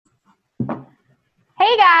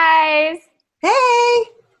Hey guys! Hey!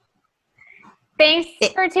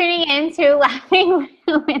 Thanks for tuning in to Laughing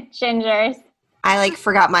with Gingers. I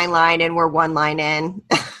forgot my line and we're one line in.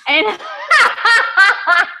 And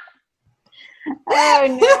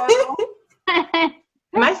oh no.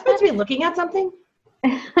 Am I supposed to be looking at something?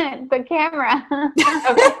 The camera.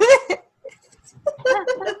 Okay.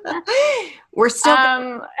 We're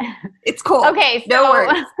still it's cool. Okay, no so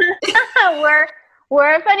worries.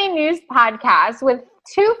 we're a funny news podcast with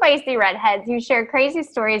two feisty redheads who share crazy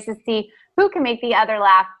stories to see who can make the other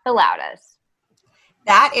laugh the loudest.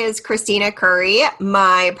 That is Christina Curry,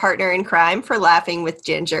 my partner in crime for Laughing with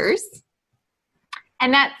Gingers.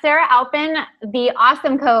 And that's Sarah Alpin, the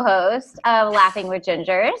awesome co-host of Laughing with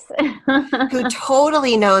Gingers. Who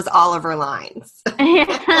totally knows all of her lines.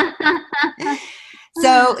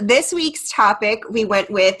 So this week's topic, we went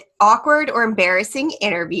with awkward or embarrassing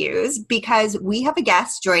interviews because we have a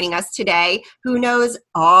guest joining us today who knows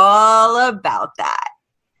all about that.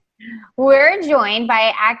 We're joined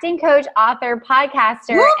by acting coach, author,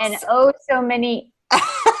 podcaster, and oh so many.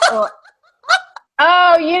 Oh,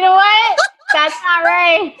 you know what? That's not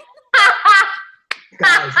right.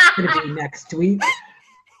 Guys, it's going to be next week. I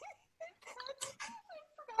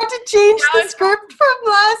had to change the script from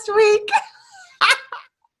last week.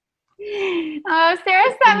 Oh,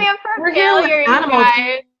 Sarah set me up for failure, you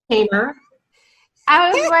guys. Tamer. I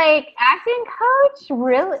was like, acting coach?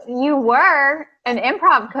 Really? You were an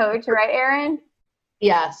improv coach, right, Erin?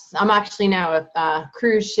 Yes, I'm actually now a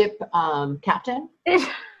cruise ship captain.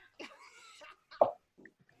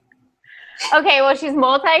 Okay, well, she's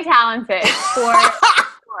multi-talented for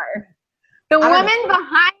sure. The woman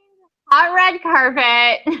behind Hot Red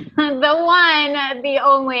Carpet, the one, the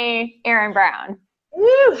only Erin Brown.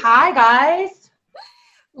 Woo, hi, guys.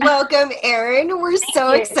 Welcome, Erin. We're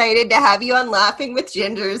so excited to have you on Laughing with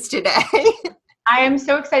Gingers today. I am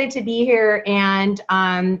so excited to be here and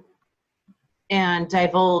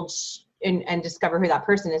divulge and discover who that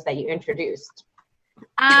person is that you introduced.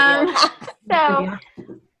 So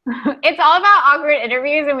it's all about awkward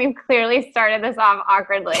interviews, and we've clearly started this off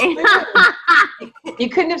awkwardly. You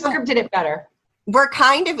couldn't have scripted it better. We're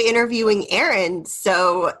kind of interviewing Erin,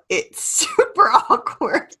 so it's super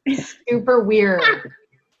awkward. Super weird.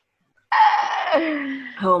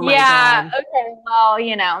 Oh my God. Okay,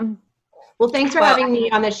 well, Well, thanks for having me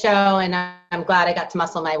on the show, and I'm glad I got to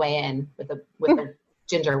muscle my way in with a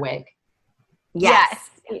ginger wig. Yes.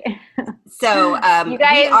 So you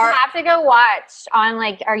guys have to go watch on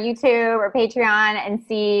our YouTube or Patreon and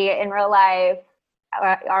see in real life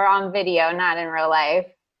or on video, not in real life.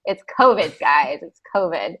 It's COVID, guys. It's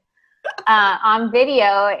COVID. On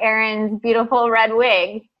video, Erin's beautiful red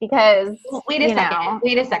wig because Wait a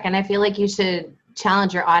second. I feel like you should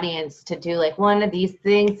challenge your audience to do one of these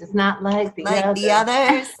things is not like the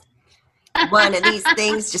others. One of these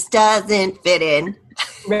things just doesn't fit in.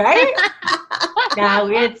 Right? Now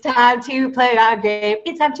it's time to play our game.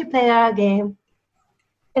 It's time to play our game.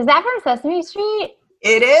 Is that from Sesame Street?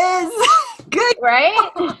 It is. Good. Right?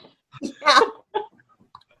 Yeah.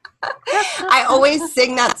 I always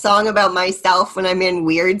sing that song about myself when I'm in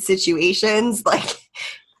weird situations.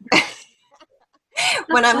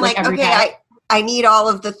 When I'm okay, I need all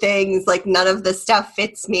of the things, none of the stuff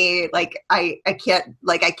fits me. I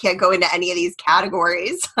can't go into any of these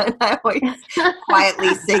categories. And I always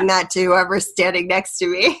quietly sing that to whoever's standing next to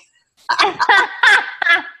me.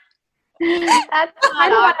 That's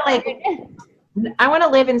I want to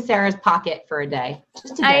live in Sarah's pocket for a day.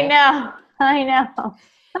 Just a day. I know.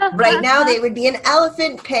 Right now they would be in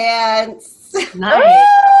elephant pants. Nice.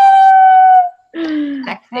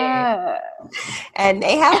 Sexy. And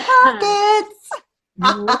they have pockets.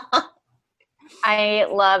 I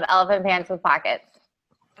love elephant pants with pockets.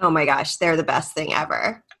 Oh my gosh, they're the best thing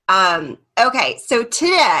ever. Okay, so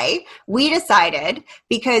today we decided,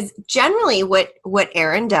 because generally what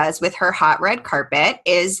Erin does with her Hot Red Carpet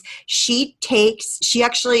is she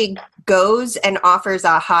actually goes and offers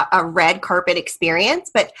a red carpet experience,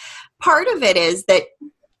 but part of it is that,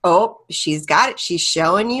 she's got it. She's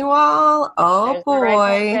showing you all. Oh, there's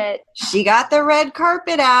boy. She got the red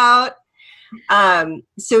carpet out.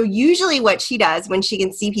 So usually what she does when she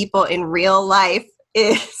can see people in real life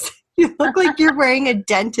is you look like you're wearing a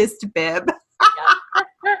dentist bib.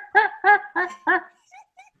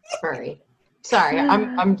 Sorry,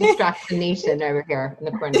 I'm distracting nation over here in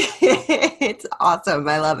the corner. It's awesome.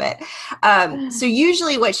 I love it. So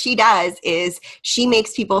usually what she does is she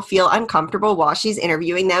makes people feel uncomfortable while she's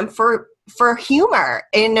interviewing them for humor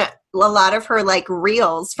in a lot of her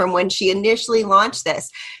reels from when she initially launched this.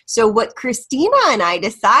 So what Christina and I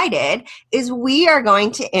decided is we are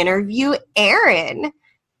going to interview Erin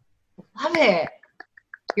Love it.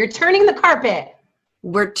 You're turning the carpet.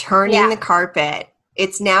 We're turning the carpet.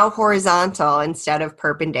 It's now horizontal instead of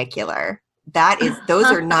perpendicular. Those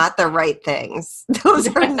are not the right things. Those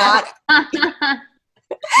are not.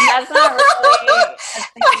 That's not really.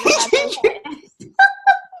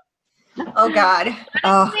 Oh God.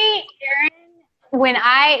 Honestly, Erin,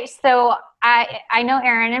 I know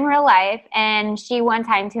Erin in real life, and she one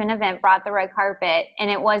time to an event brought the red carpet, and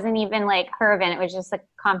it wasn't even like her event. It was just a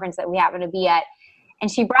conference that we happened to be at. And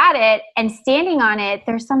she brought it, and standing on it,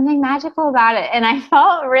 there's something magical about it. And I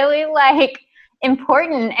felt really like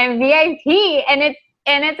important and VIP, and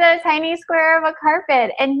it's a tiny square of a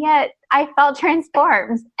carpet, and yet I felt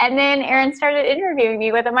transformed. And then Erin started interviewing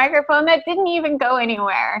me with a microphone that didn't even go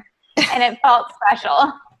anywhere, and it felt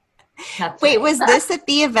special. Wait, was this at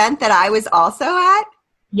the event that I was also at?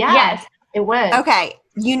 Yes, it was. Okay.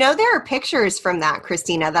 There are pictures from that,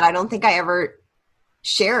 Christina, that I don't think I ever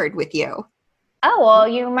shared with you. Oh, well,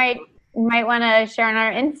 you might want to share on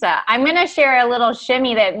our Insta. I'm going to share a little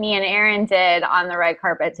shimmy that me and Erin did on the red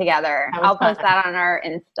carpet together. I'll post that on our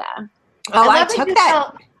Insta. Oh, I took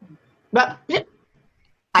that.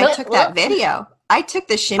 I took that video. I took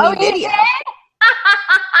the shimmy video.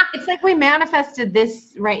 It's like we manifested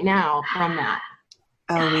this right now from that.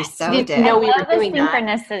 Oh, we so did. did. Know we were doing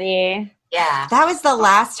synchronicity. Yeah. That was the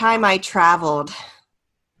last time I traveled.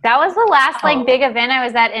 That was the last big event I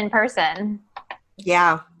was at in person.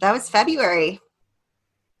 Yeah, that was February.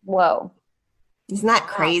 Whoa. Isn't that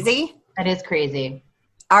crazy? That is crazy.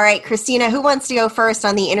 All right, Christina, who wants to go first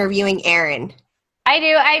on the interviewing Erin? I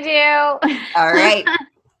do. All right.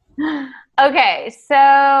 Okay,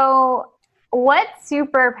 so what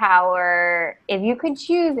superpower, if you could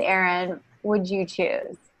choose, Erin, would you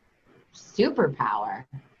choose? Superpower?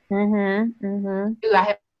 Mm-hmm. Do I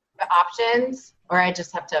have options, or I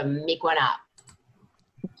just have to make one up?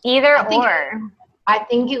 Either or. I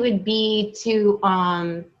think it would be to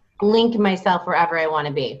link myself wherever I want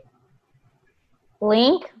to be.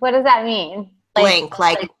 Blink? What does that mean? Blink,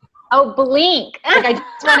 like oh, blink. Like I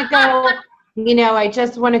just want to go, I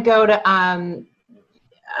just want to go to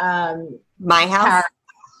my house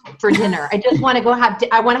for dinner. I just want to go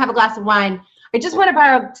I want to have a glass of wine. I just want to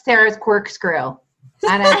borrow Sarah's corkscrew.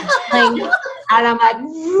 And I'm like,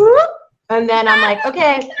 whoop, and then I'm like,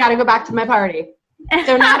 okay, gotta go back to my party.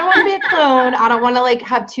 So now I don't want to be a clone. I don't want to like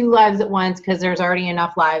have two lives at once because there's already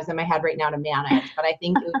enough lives in my head right now to manage. But I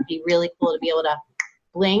think it would be really cool to be able to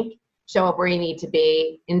blink, show up where you need to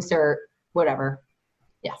be, insert whatever.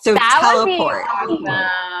 Yeah. So that teleport. Would be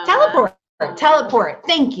awesome. Teleport.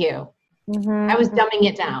 Thank you. Mm-hmm. I was dumbing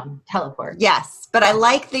it down. Teleport. Yes, but I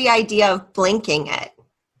like the idea of blinking it.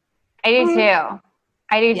 I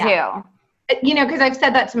do too. Because I've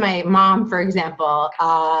said that to my mom, for example,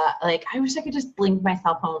 like, I wish I could just blink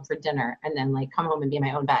myself home for dinner and then like come home and be in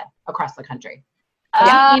my own bed across the country.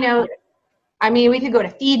 We could go to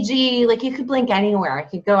Fiji, like you could blink anywhere. I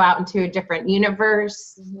could go out into a different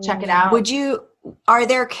universe, check it out. Are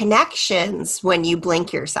there connections when you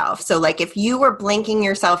blink yourself? So like if you were blinking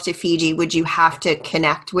yourself to Fiji, would you have to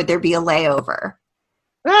connect? Would there be a layover?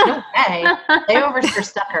 No way. Layovers for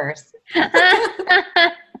suckers.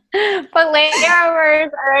 But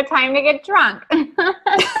layovers are a time to get drunk.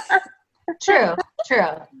 True.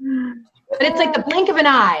 But it's like the blink of an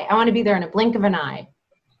eye. I want to be there in a blink of an eye.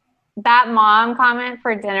 That mom comment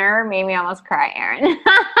for dinner made me almost cry, Erin.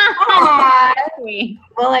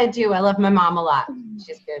 Well, I do. I love my mom a lot.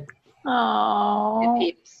 She's good. Oh. Good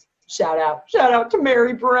peeps. Shout out to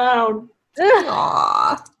Mary Brown.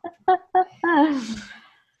 Aww.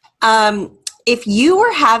 If you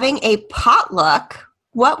were having a potluck,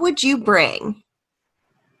 what would you bring?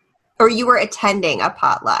 Or you were attending a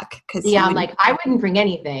potluck? I'm like, I wouldn't bring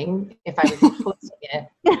anything if I was hosting it.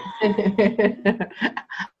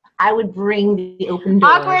 I would bring the open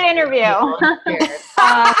doors. Awkward interview.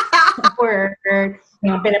 Awkward.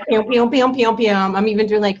 I'm even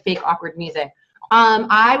doing like fake awkward music.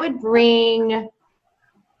 I would bring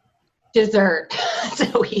dessert.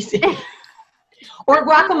 So easy. Or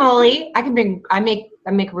guacamole. I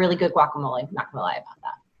make really good guacamole. I'm not gonna lie about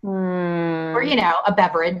that. Or a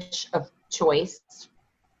beverage of choice,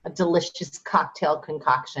 a delicious cocktail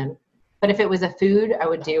concoction. But if it was a food, I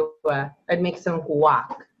would I'd make some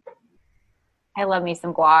guac. I love me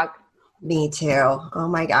some guac. Me too. Oh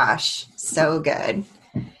my gosh, so good.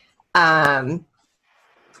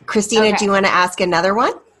 Christina, Okay. Do you want to ask another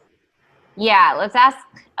one? Yeah, let's ask.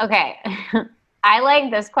 Okay. I like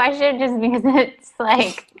this question just because it's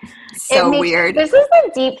like Weird. This is a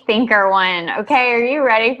deep thinker one. Okay, are you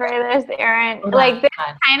ready for this, Erin? Like this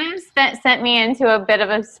kind of sent me into a bit of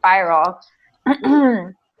a spiral.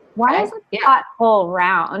 Why is a pothole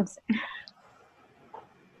round?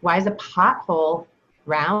 Why is a pothole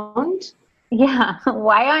round? Yeah.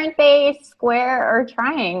 Why aren't they square or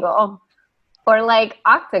triangle or like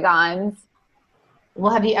octagons?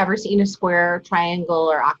 Well, have you ever seen a square,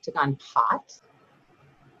 triangle, or octagon pot?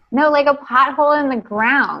 No, like a pothole in the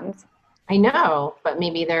ground. I know, but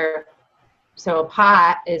maybe so a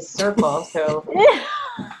pot is circle, so.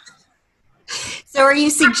 So are you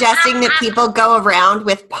suggesting that people go around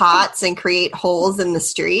with pots and create holes in the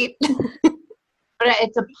street? But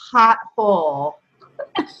it's a pothole.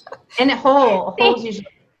 And holes usually.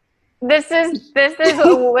 This is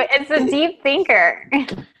it's a deep thinker.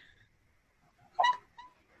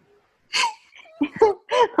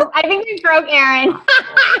 I think we broke Erin.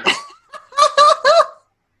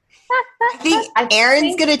 I think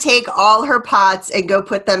Erin's going to take all her pots and go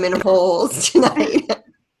put them in holes tonight.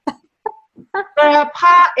 The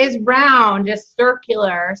pot is round, just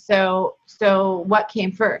circular. So what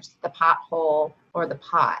came first, the pothole or the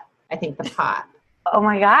pot? I think the pot. Oh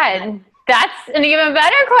my God, that's an even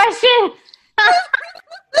better question.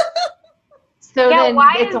 So yeah, then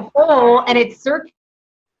it's a hole and it's circular,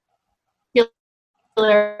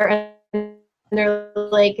 and they're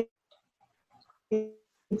like,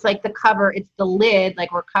 it's like the cover, it's the lid,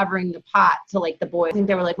 like we're covering the pot. So like the boys, I think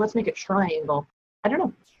they were like, let's make a triangle. I don't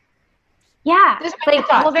know. Yeah, like,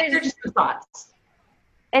 well, they're just the thoughts.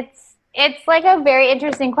 It's like a very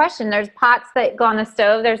interesting question. There's pots that go on the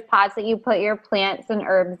stove. There's pots that you put your plants and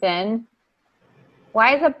herbs in.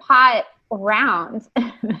 Why is a pot round?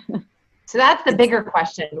 So that's the bigger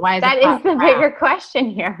question. Why is that a pot is the round? bigger question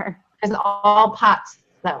here? Because all pots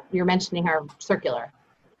that you're mentioning are circular.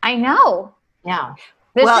 I know. Yeah.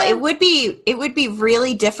 It would be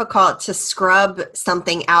really difficult to scrub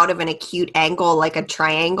something out of an acute angle like a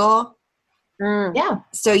triangle. Yeah.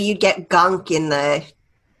 So you'd get gunk in the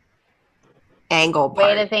angle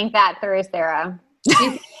part. Way to think that through, Sarah.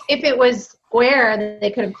 If it was square,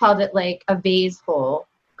 they could have called it like a vase hole,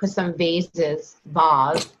 because some vase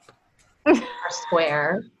are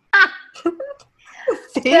square.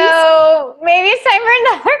 So maybe it's time for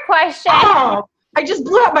another question. Oh, I just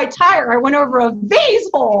blew out my tire. I went over a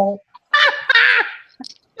vase hole.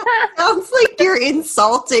 Sounds like you're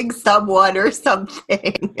insulting someone or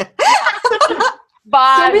something.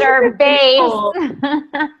 Vase or base.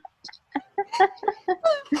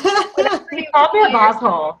 You called me a vase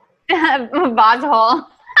hole. Vase hole.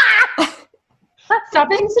 Stop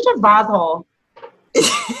being such a vase hole.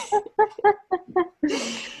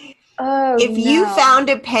 Oh, if you found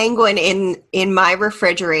a penguin in my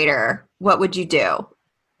refrigerator, what would you do?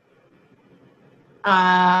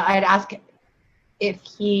 I'd ask if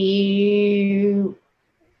he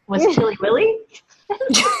was Chilly Willy.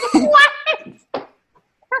 What?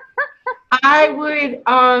 I would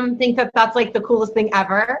think that that's like the coolest thing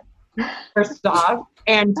ever, first off,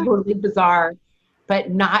 and totally bizarre,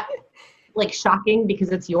 but not like shocking because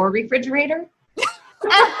it's your refrigerator.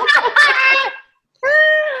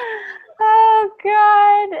 Oh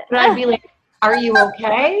God. But I'd be like, are you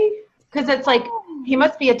okay? Because it's like, he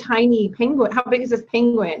must be a tiny penguin. How big is this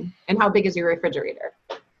penguin? And how big is your refrigerator?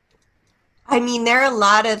 I mean, there are a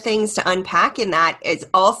lot of things to unpack in that. It's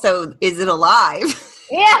also, is it alive?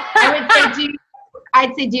 Yeah.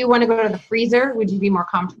 I'd say, do you want to go to the freezer? Would you be more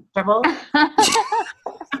comfortable?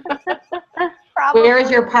 Probably. Where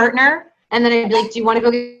is your partner? And then I'd be like, do you want to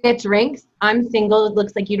go get drinks? I'm single. It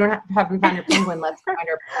looks like you haven't found your penguin. Let's find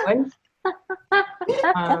our penguin.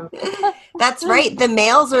 That's right. The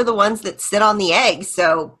males are the ones that sit on the eggs.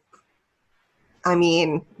 So, I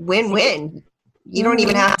mean, win-win. You don't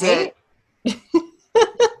even have to.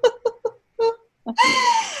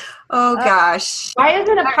 Oh, gosh. Why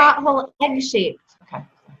isn't a pothole egg-shaped? Okay.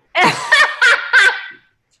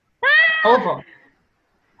 Oval.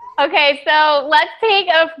 Okay, so let's take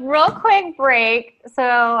a real quick break so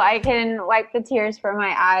I can wipe the tears from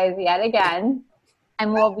my eyes yet again.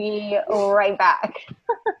 And we'll be right back.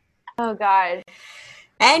 Oh, God.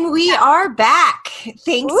 And we are back.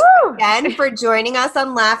 Thanks Woo! again for joining us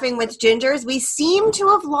on Laughing with Gingers. We seem to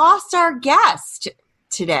have lost our guest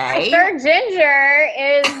today. Sir Ginger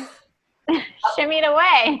is shimmied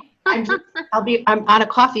away. I'm on a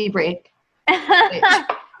coffee break.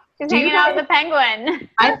 She's hanging out with the penguin.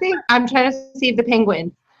 I think I'm trying to save the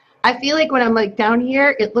penguin. I feel like when I'm like down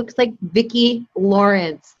here, it looks like Vicki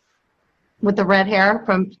Lawrence with the red hair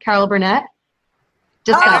from Carol Burnett.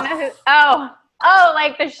 Just I don't know who,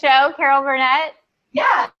 like the show Carol Burnett?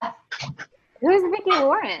 Yeah. Who's Vicki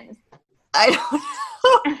Lawrence? I don't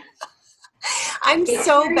know. I'm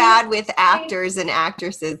so bad with actors and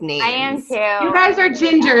actresses' names. I am too. You guys are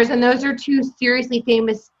gingers, and those are two seriously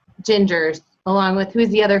famous gingers, along with who's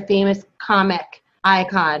the other famous comic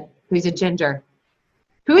icon who's a ginger?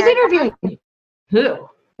 Who's interviewing? Who?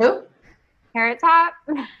 Carrot Top?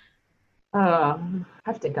 Oh, I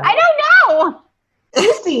have to go. I don't know.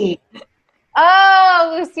 Lucy.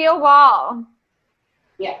 Oh, Lucille Ball.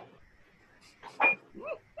 Yeah.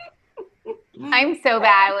 I'm so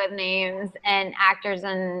bad with names and actors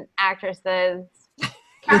and actresses.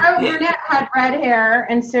 Carol Burnett had red hair,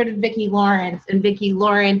 and so did Vicki Lawrence. And Vicki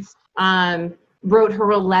Lawrence wrote her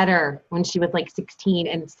a letter when she was like 16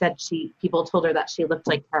 and said people told her that she looked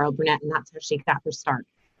like Carol Burnett, and that's how she got her start.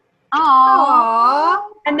 Aww.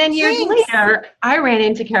 And then years later, I ran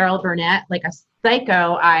into Carol Burnett like a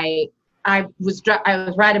psycho. I was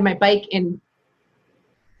riding my bike in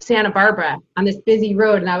Santa Barbara on this busy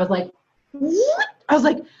road, and I was like, what? I was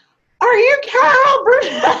like, are you Carol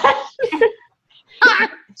Burnett?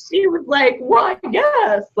 She was like, well, I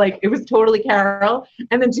guess. Like, it was totally Carol.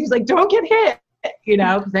 And then she's like, don't get hit,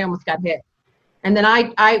 because I almost got hit. And then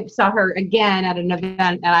I saw her again at an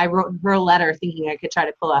event, and I wrote her a letter thinking I could try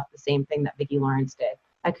to pull off the same thing that Vicki Lawrence did.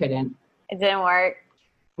 I couldn't. It didn't work.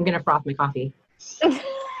 I'm going to froth my coffee.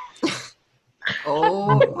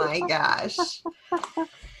 Oh, my gosh.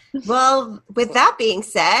 Well, with that being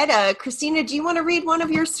said, Christina, do you want to read one of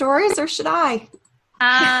your stories, or should I?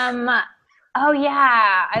 Oh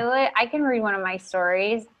yeah, I can read one of my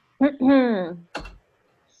stories. Okay.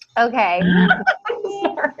 Sorry.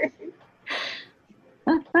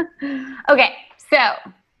 Okay, so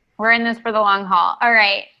we're in this for the long haul. All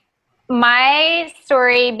right. My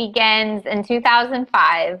story begins in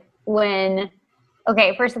 2005 when,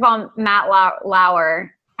 first of all, Matt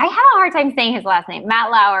Lauer, I had a hard time saying his last name.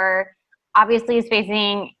 Matt Lauer obviously is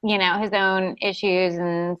facing, his own issues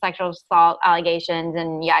and sexual assault allegations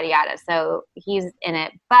and yada, yada. So he's in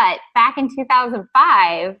it. But back in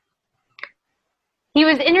 2005, he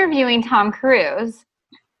was interviewing Tom Cruise,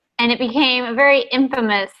 and it became a very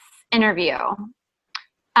infamous interview.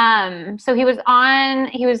 So he was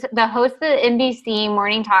the host of the NBC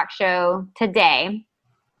morning talk show Today.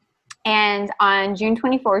 And on June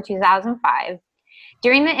 24, 2005,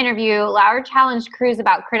 during the interview, Lauer challenged Cruise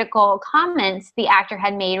about critical comments the actor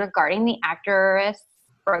had made regarding the actress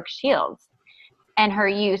Brooke Shields and her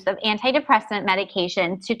use of antidepressant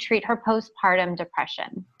medication to treat her postpartum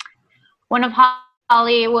depression. One of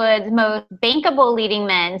Hollywood's most bankable leading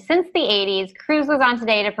men since the 80s, Cruise was on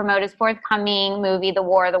Today to promote his forthcoming movie, The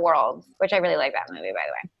War of the Worlds, which I really like that movie, by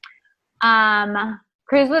the way.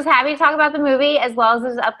 Cruise was happy to talk about the movie as well as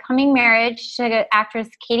his upcoming marriage to actress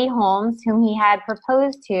Katie Holmes, whom he had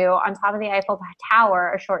proposed to on top of the Eiffel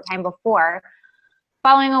Tower a short time before,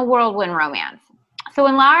 following a whirlwind romance. So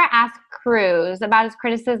when Lauer asked Cruise about his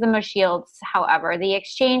criticism of Shields, however, the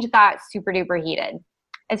exchange got super duper heated,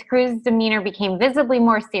 as Cruise's demeanor became visibly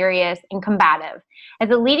more serious and combative. As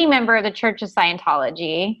a leading member of the Church of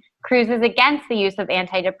Scientology, Cruise is against the use of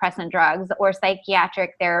antidepressant drugs or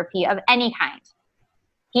psychiatric therapy of any kind.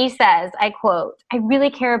 He says, I quote, I really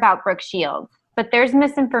care about Brooke Shields, but there's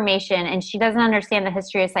misinformation and she doesn't understand the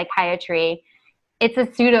history of psychiatry. It's a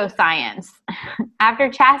pseudoscience. After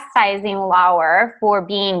chastising Lauer for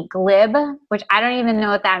being glib, which I don't even know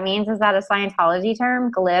what that means. Is that a Scientology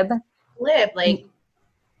term? Glib? Glib, like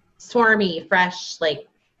swarmy, fresh, like.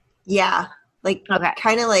 Yeah, like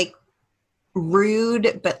kind of like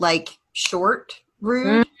rude, but like short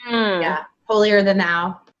rude. Mm-hmm. Yeah, holier than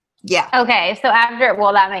thou. Yeah. Okay, so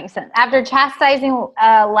that makes sense. After chastising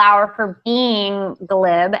Lauer for being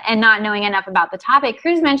glib and not knowing enough about the topic,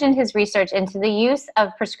 Cruise mentioned his research into the use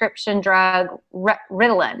of prescription drug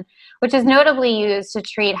Ritalin, which is notably used to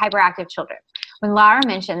treat hyperactive children. When Lauer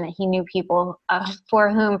mentioned that he knew people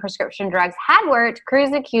for whom prescription drugs had worked,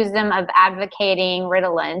 Cruise accused him of advocating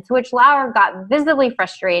Ritalin, to which Lauer got visibly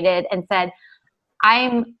frustrated and said,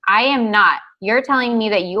 I am not. You're telling me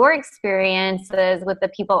that your experiences with the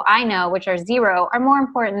people I know, which are zero, are more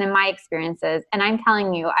important than my experiences. And I'm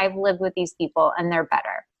telling you, I've lived with these people and they're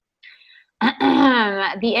better.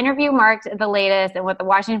 The interview marked the latest in what the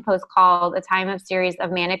Washington Post called a time of series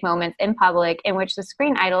of manic moments in public in which the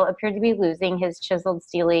screen idol appeared to be losing his chiseled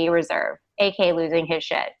steely reserve, aka losing his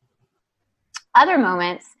shit. Other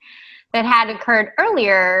moments that had occurred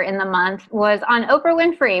earlier in the month was on Oprah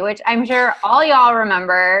Winfrey, which I'm sure all y'all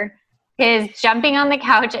remember, his jumping on the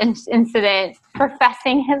couch incident,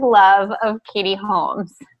 professing his love of Katie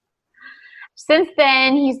Holmes. Since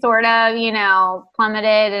then, he sort of,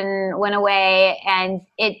 plummeted and went away, and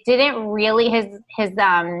it didn't really, his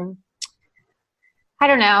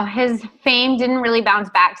fame didn't really bounce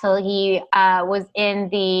back till he was in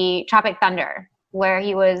the Tropic Thunder, where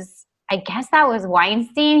he was, I guess that was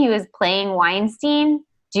Weinstein. He was playing Weinstein.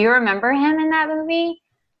 Do you remember him in that movie?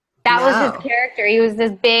 That was No. his character. He was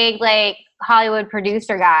this big, like, Hollywood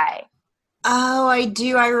producer guy. Oh, I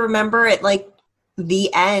do. I remember it like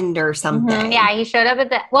the end or something. Yeah, he showed up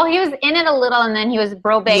at he was in it a little, and then he was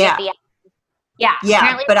real big at the end. Yeah.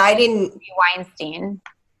 Yeah, but I didn't. Weinstein.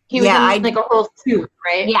 He was in like a whole suit,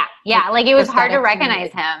 right? Yeah. Like it was hard to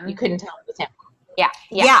recognize him. You couldn't tell it was him.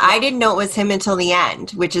 Yeah, I didn't know it was him until the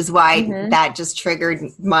end, which is why that just triggered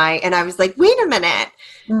and I was like, wait a minute.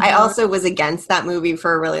 I also was against that movie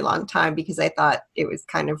for a really long time because I thought it was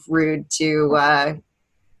kind of rude to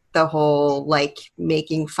the whole like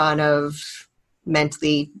making fun of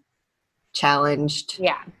mentally challenged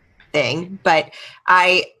thing. But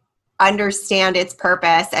I understand its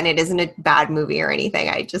purpose, and it isn't a bad movie or anything.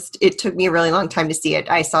 It took me a really long time to see it.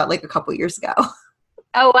 I saw it like a couple years ago.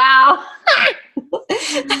 Oh, wow.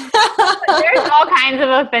 There's all kinds of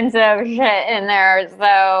offensive shit in there,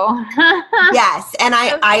 so. Yes, and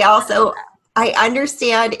I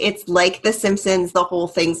understand it's like The Simpsons. The whole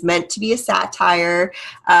thing's meant to be a satire.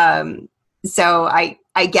 So I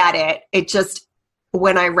get it. It just,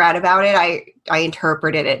 when I read about it, I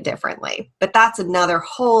interpreted it differently. But that's another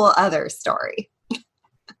whole other story.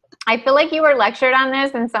 I feel like you were lectured on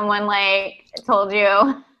this and someone like told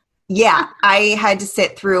you. Yeah, I had to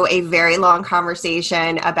sit through a very long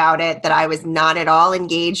conversation about it that I was not at all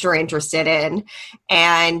engaged or interested in.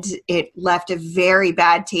 And it left a very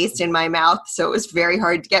bad taste in my mouth. So it was very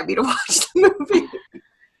hard to get me to watch the movie.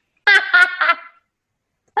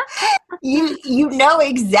 You know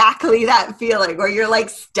exactly that feeling where you're like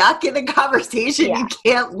stuck in a conversation you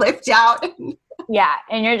can't lift out. Yeah,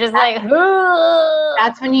 and you're just like,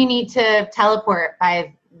 that's when you need to teleport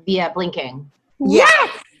via blinking. Yes.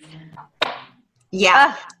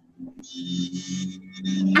 Yeah.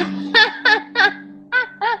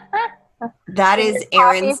 That is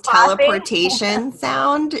Erin's teleportation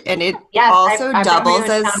sound, and it also doubles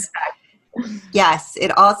as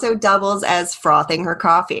it also doubles as frothing her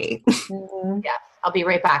coffee. Yes, I'll be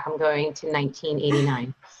right back. I'm going to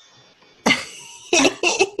 1989.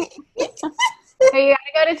 So you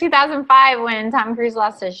gotta go to 2005 when Tom Cruise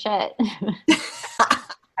lost his shit.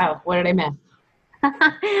 Oh, what did I miss?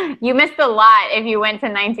 You missed a lot if you went to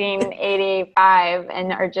 1985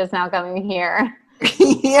 and are just now coming here.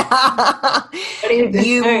 Yeah.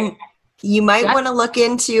 You might want to look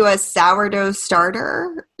into a sourdough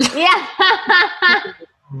starter. Yeah.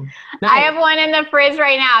 I have one in the fridge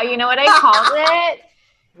right now. You know what I called it?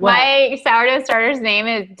 What? My sourdough starter's name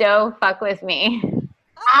is Dough Fuck With Me.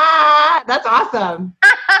 Ah, that's awesome.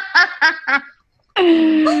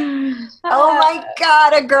 Oh my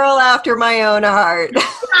God, a girl after my own heart.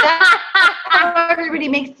 How everybody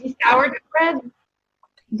makes these sourdough bread?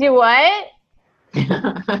 Do what? Is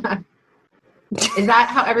that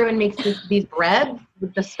how everyone makes these breads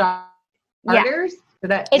with the starters?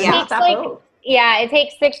 Yeah. It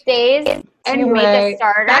takes 6 days to make a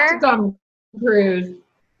starter. Back to Tom Cruise.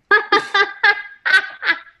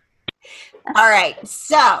 All right,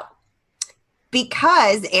 so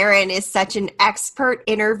because Erin is such an expert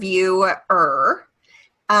interviewer,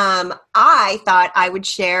 I thought I would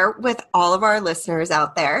share with all of our listeners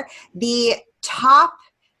out there the top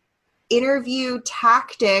interview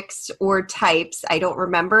tactics or types. I don't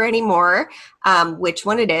remember anymore which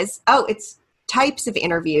one it is. Oh, it's types of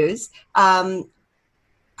interviews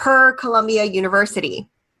per Columbia University.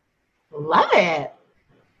 Love it.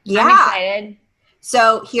 Yeah. I'm excited.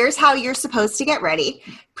 So here's how you're supposed to get ready.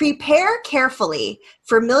 Prepare carefully,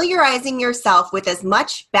 familiarizing yourself with as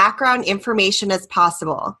much background information as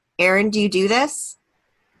possible. Erin, do you do this?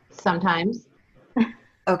 Sometimes.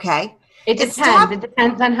 Okay. It depends. It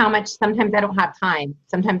depends on how much. Sometimes I don't have time.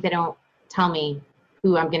 Sometimes they don't tell me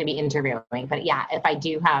who I'm going to be interviewing. But yeah, if I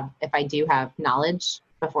do have knowledge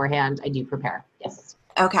beforehand, I do prepare. Yes.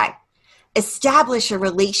 Okay. Establish a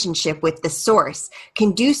relationship with the source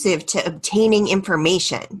conducive to obtaining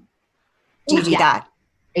information. Do you do that?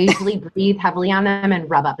 I usually breathe heavily on them and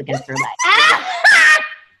rub up against their legs.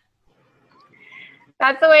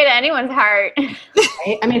 That's the way to anyone's heart.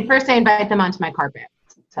 Right? I mean, first I invite them onto my carpet.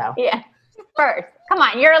 So yeah, first. Come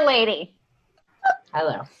on, you're a lady.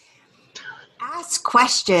 Hello. Ask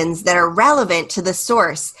questions that are relevant to the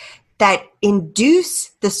source that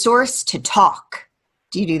induce the source to talk.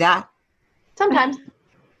 Do you do that? Sometimes.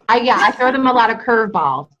 I throw them a lot of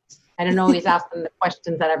curveballs. I don't always ask them the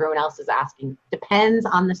questions that everyone else is asking. Depends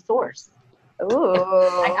on the source. Ooh.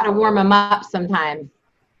 I gotta warm them up sometimes.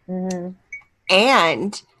 Mm-hmm.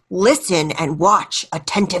 And listen and watch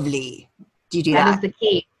attentively. Do you do that? That is the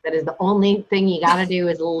key. That is the only thing you gotta do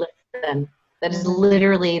is listen. That is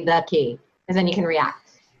literally the key. Because then you can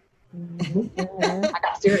react. I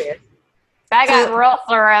got serious. That got real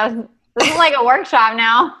serious. This is like a workshop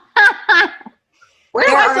now. Where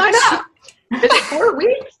do I sign up? Is it 4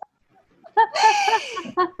 weeks?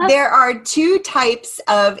 There are 2 types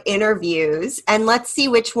of interviews, and let's see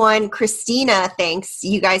which one Christina thinks.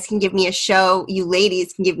 You guys can give me a show, you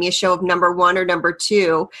ladies can give me a show of number 1 or number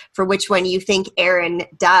 2 for which one you think Erin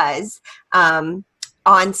does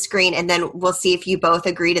on screen, and then we'll see if you both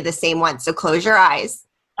agree to the same one. So close your eyes.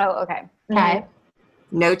 Oh, okay. Okay.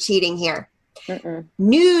 No cheating here. Mm-mm.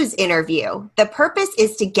 News interview. The purpose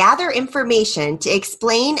is to gather information to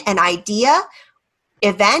explain an idea,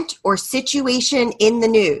 event, or situation in the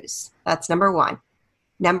news. That's number 1.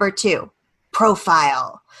 Number 2,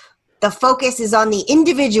 profile. The focus is on the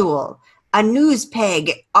individual. A news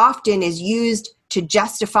peg often is used to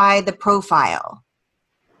justify the profile.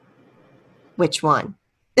 Which one?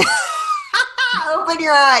 Open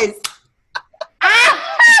your eyes.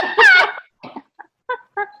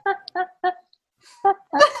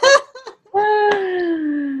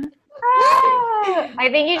 I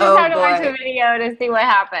think you just have to watch the video to see what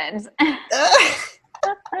happens.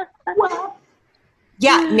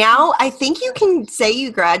 Yeah, now I think you can say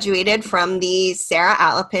you graduated from the Sarah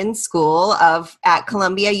Alapin School at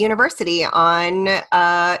Columbia University on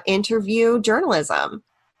interview journalism.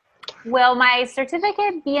 Will my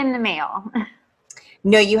certificate be in the mail?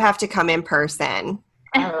 No, you have to come in person.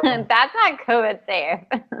 Oh. That's not COVID safe.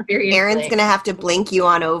 Seriously. Erin's going to have to blink you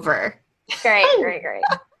on over. Great.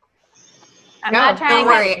 I'm not trying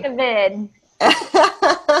to get the vid.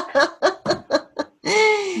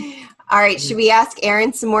 All right, should we ask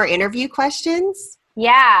Erin some more interview questions?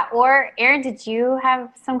 Yeah, or Erin, did you have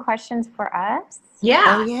some questions for us?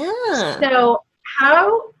 Yeah. Oh, yeah. So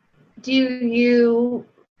how do you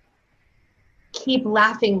keep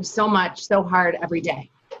laughing so much, so hard every day?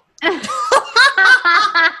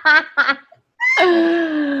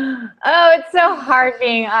 Oh, it's so hard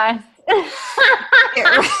being us.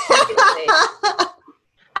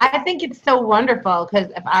 I think it's so wonderful because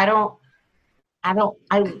if I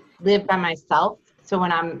live by myself. So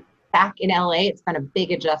when I'm back in LA, it's been a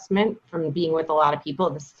big adjustment from being with a lot of people,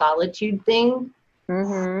 the solitude thing.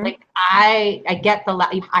 Mm-hmm. Like I get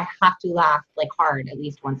I have to laugh like hard at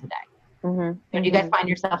least once a day. Mm-hmm. And you guys find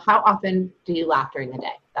yourself, how often do you laugh during the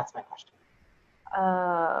day? That's my question.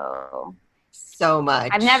 Oh, So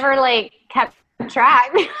much. I've never kept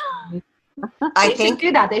track. They should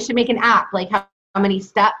do that. They should make an app, like how many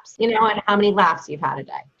steps, and how many laughs you've had a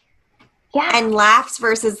day. Yeah. And laughs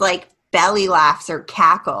versus belly laughs or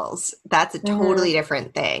cackles. That's a totally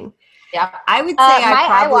different thing. Yeah. I would say my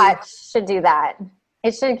probably iWatch should do that.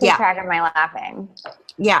 It should keep track of my laughing.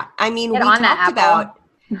 Yeah. I mean, Get we on that, talked Apple. about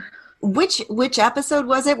which episode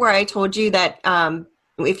was it where I told you that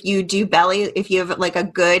if you have a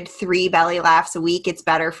good 3 belly laughs a week, it's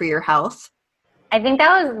better for your health? I think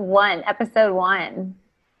that was episode 1.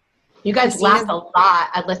 You guys laughed a lot.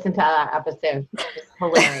 I listened to that episode. It's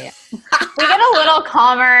hilarious. We get a little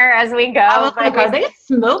calmer as we go. I was like, but are they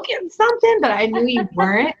smoking something? But I knew you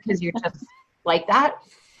weren't because you're just like that.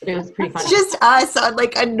 But it was pretty funny. It's just us on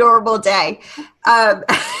a normal day.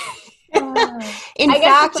 In I guess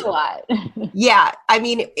fact, it's a lot. yeah, I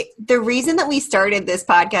mean, the reason that we started this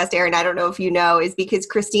podcast, Erin, I don't know if you know, is because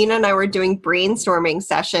Christina and I were doing brainstorming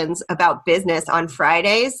sessions about business on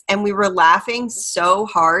Fridays, and we were laughing so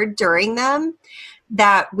hard during them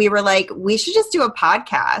that we were like, we should just do a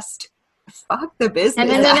podcast. Fuck the business. And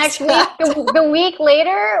then the next week, the week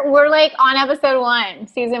later, we're on episode 1,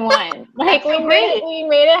 season 1. We made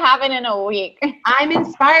it happen in a week. I'm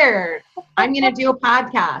inspired. I'm going to do a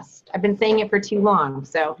podcast. I've been saying it for too long,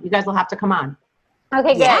 so you guys will have to come on.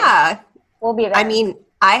 Okay, good. Yeah. We'll be there. I mean,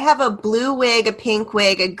 I have a blue wig, a pink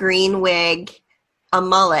wig, a green wig, a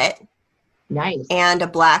mullet, Nice. and a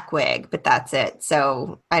black wig, but that's it.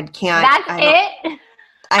 So I can't. That's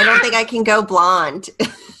I don't think I can go blonde.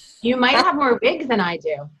 You might have more wigs than I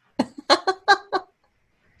do.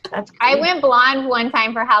 That's I great. went blonde one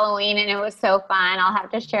time for Halloween, and it was so fun. I'll have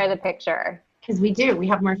to share the picture. Because we do. We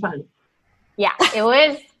have more fun. Yeah, it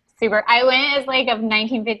was super. I went as a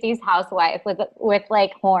 1950s housewife with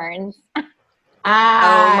horns. Oh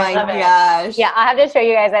my gosh. Yeah, I'll have to show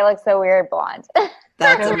you guys. I look so weird blonde.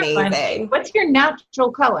 That's So amazing. funny. What's your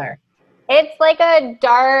natural color? It's a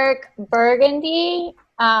dark burgundy,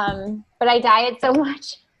 but I dye it so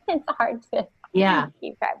much. It's hard to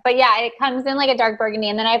keep track. But yeah, it comes in a dark burgundy,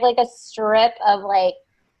 and then I have a strip of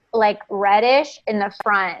reddish in the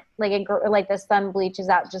front, the sun bleaches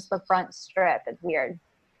out just the front strip. It's weird.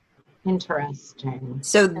 Interesting.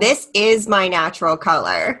 So this is my natural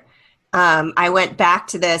color. I went back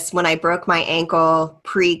to this when I broke my ankle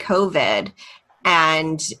pre-COVID.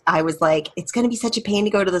 And I was like, it's going to be such a pain to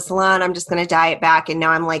go to the salon. I'm just going to dye it back. And now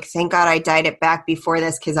I'm like, thank God I dyed it back before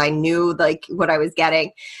this because I knew like what I was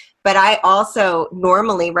getting. But I also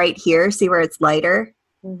normally right here, see where it's lighter?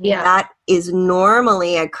 Yeah. That is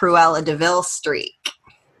normally a Cruella de Vil streak.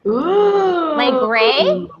 Ooh. Like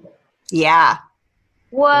gray? Yeah.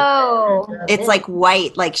 Whoa. It's like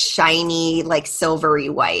white, like shiny, like silvery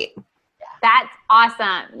white. That's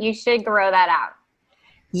awesome. You should grow that out.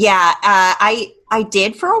 Yeah, I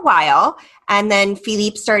did for a while, and then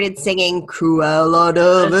Philippe started singing Cruella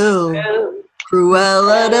de Vil,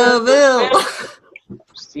 Cruella de Vil.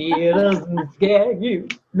 She doesn't scare you,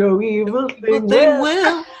 no evil thing They will.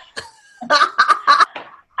 will.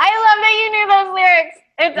 I love that you knew those lyrics.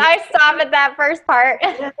 I stop at that first part.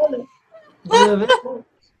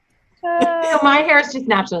 So my hair is just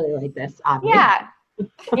naturally like this, obviously. Yeah.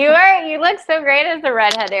 You look so great as a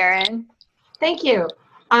redhead, Erin. Thank you.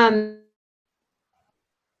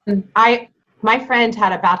 My friend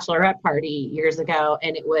had a bachelorette party years ago,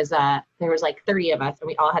 and it was there was like 30 of us, and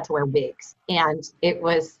we all had to wear wigs, and it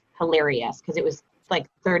was hilarious because it was like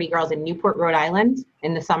 30 girls in Newport, Rhode Island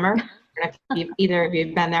in the summer. I don't know if either of you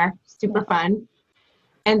have been there. Super fun.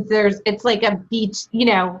 And it's like a beach, you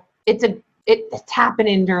know, it's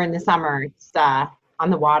happening during the summer. It's on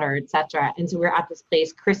the water, etc. And so we're at this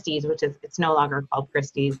place, Christie's, it's no longer called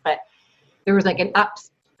Christie's, but there was like an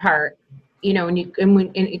ups part, you know, and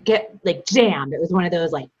it get like jammed. It was one of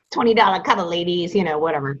those like $20 cuddle ladies, you know,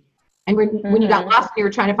 whatever. And when you got lost and you were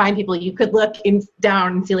trying to find people, you could look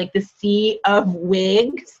down and see like the sea of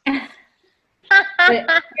wigs.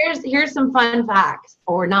 But here's some fun facts,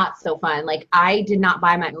 or not so fun. Like, I did not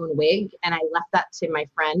buy my own wig, and I left that to my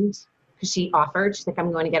friend because she offered. She's like,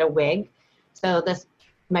 I'm going to get a wig. So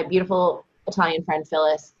my beautiful Italian friend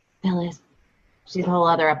Phyllis, she's a whole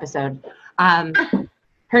other episode.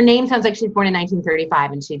 Her name sounds like she's born in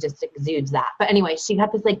 1935, and she just exudes that. But anyway, she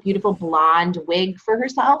got this like beautiful blonde wig for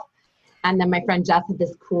herself. And then my friend Jess had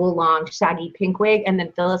this cool, long, shaggy pink wig. And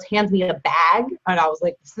then Phyllis hands me a bag. And I was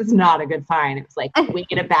like, this is not a good sign. It was like a wig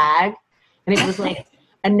in a bag. And it was like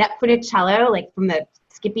a net-footed cello, like from the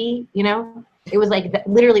Skippy, you know? It was like,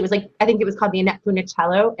 literally, it was like, I think it was called the net-footed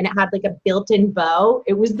cello. And it had like a built-in bow.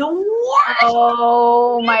 It was the worst.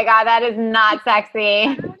 Oh my God, that is not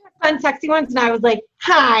sexy. Fun, sexy ones. And I was like,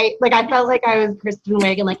 hi. Like, I felt like I was Kristen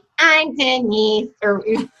Wiig and like, I'm Denise. Or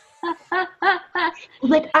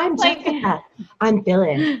like, I'm Jessica. I'm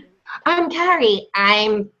Phyllis. I'm Carrie.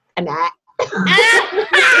 I'm Annette. It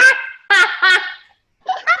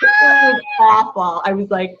was awful. I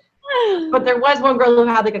was like, but there was one girl who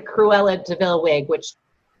had like a Cruella de Vil wig, which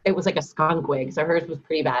it was like a skunk wig, so hers was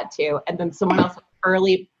pretty bad too. And then someone else had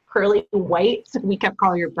curly white, so we kept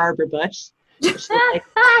calling her Barbara Bush. She was like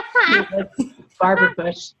Barbara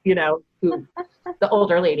Bush, you know, the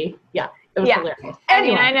older lady. Yeah. It was hilarious.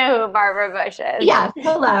 Anyway. I know who Barbara Bush is. Yes,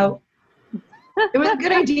 hello. It was a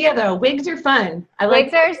good idea, though. Wigs are fun.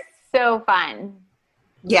 Wigs are so fun.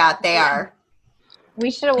 Yeah, they are.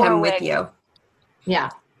 We should have worn a wig. I'm with you. Yeah.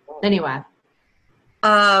 Anyway.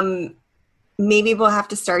 Maybe we'll have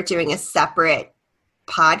to start doing a separate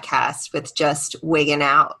podcast with just wigging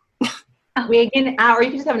out. Wigging out, or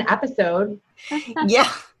you can just have an episode. Yeah.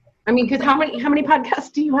 I mean, because how many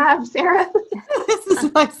podcasts do you have, Sarah? This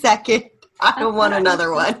is my second. I don't want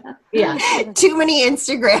another one. Yeah. Too many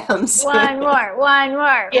Instagrams. One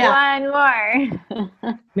more. Yeah. One more.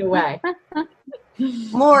 No way.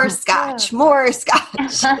 More scotch.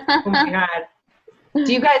 Oh my God.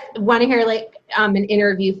 Do you guys want to hear like an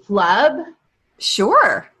interview flub?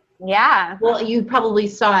 Sure. Yeah. Well, you probably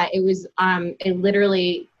saw it. It was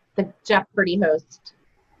literally the Jeopardy host,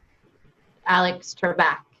 Alex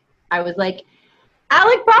Trebek. I was like,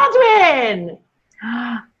 Alec Baldwin.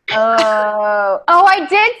 Oh, I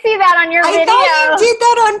did see that on your video. I thought you did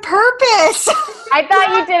that on purpose. I thought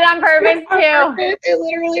you did on purpose too. It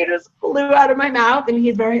literally just flew out of my mouth, and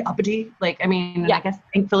he's very uppity. Like, I mean, I guess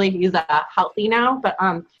thankfully he's healthy now, but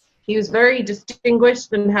he was very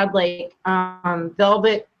distinguished and had like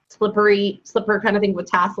velvet slipper kind of thing with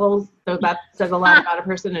tassels. So that says a lot about a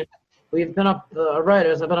person. And we've been up, the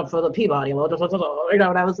writers have been up for the Peabody. You know,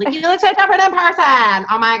 and I was like, you look so different in person.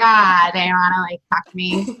 Oh my God, they want to like talk to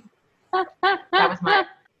me. That was my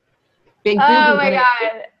big boo-boo. Oh my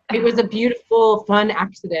God. It was a beautiful, fun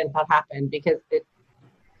accident that happened because it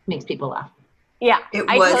makes people laugh. Yeah,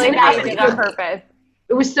 I totally thought you did on purpose.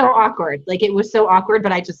 It was so awkward. Like, it was so awkward,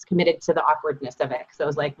 but I just committed to the awkwardness of it. So I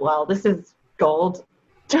was like, well, this is gold.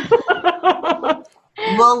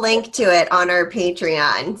 We'll link to it on our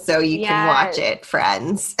Patreon so you can watch it,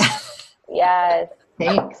 friends. Yes.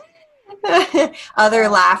 Thanks. Other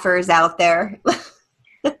laughers out there.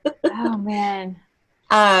 Oh man.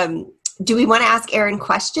 Do we want to ask Erin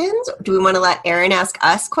questions? Do we want to let Erin ask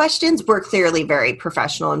us questions? We're clearly very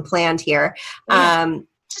professional and planned here.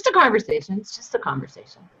 Just a conversation. It's just a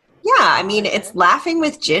conversation. Yeah, I mean, it's laughing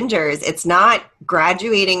with gingers. It's not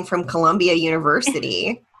graduating from Columbia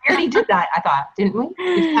University. We already did that, I thought, didn't we?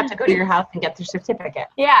 We just have to go to your house and get the certificate.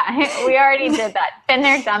 Yeah, we already did that. Been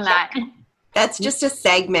there, done that. That's just a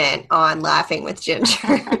segment on Laughing with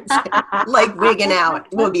Gingers. Like wigging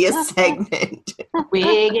out will be a segment.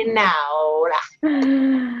 Wigging out.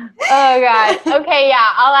 Oh God. Okay,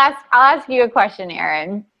 yeah. I'll ask you a question,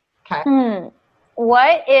 Erin. Okay.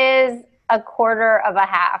 What is a quarter of a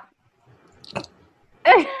half?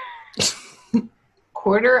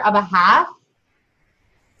 Quarter of a half?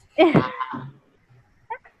 This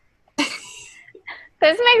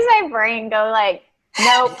makes my brain go like,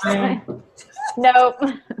 nope. Nope.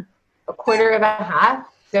 A quarter of a half?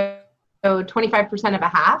 So 25% of a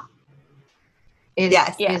half is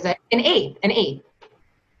an eighth. An eighth.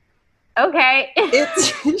 Okay.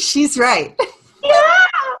 She's right. Yeah.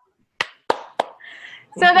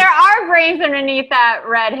 So there are brains underneath that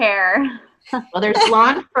red hair. Well, there's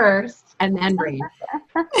blonde first and then brains.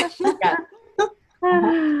 Yeah.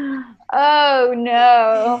 Oh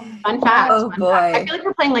no. Fun fact. Oh boy. I feel like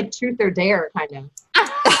we're playing like truth or dare kind of.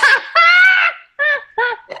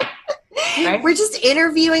 Right? We're just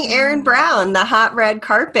interviewing Erin Brown, the hot red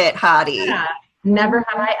carpet hottie. Yeah. Never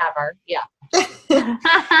have I ever. Yeah.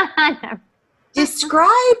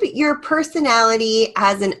 Describe your personality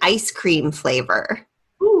as an ice cream flavor.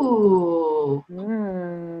 Ooh.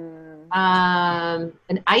 An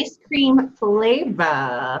ice cream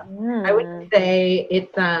flavor. I would say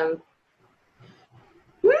it's I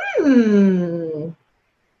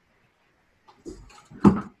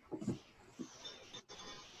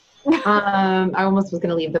almost was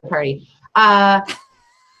gonna leave the party.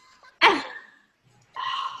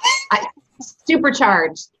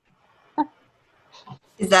 Supercharged.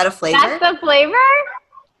 Is that a flavor? That's the flavor?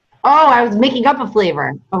 Oh, I was making up a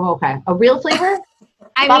flavor. Oh, okay. A real flavor?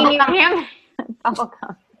 I mean, you can't.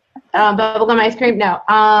 Bubblegum. Bubblegum ice cream? No.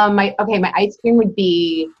 My ice cream would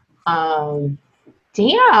be, damn.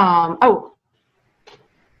 Oh,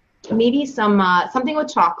 maybe something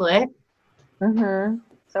with chocolate. Mm-hmm.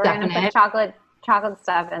 So we're going to put chocolate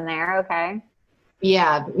stuff in there. Okay.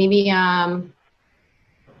 Yeah. Maybe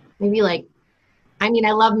like, I mean,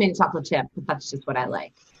 I love mint chocolate chip, but that's just what I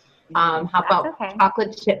like. How about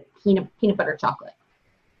chocolate chip peanut butter chocolate?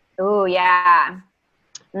 Oh yeah.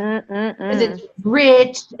 Because it's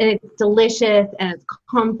rich and it's delicious and it's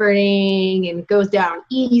comforting and it goes down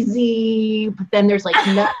easy. But then there's like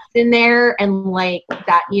nuts in there and like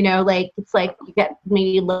that, like it's like you get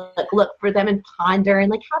maybe look for them and ponder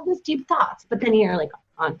and like have those deep thoughts. But then you're like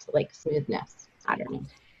onto like smoothness. I don't know.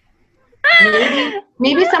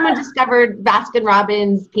 Maybe someone discovered Baskin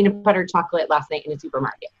Robbins peanut butter chocolate last night in a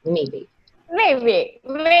supermarket. Maybe.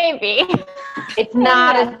 It's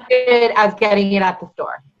not as good as getting it at the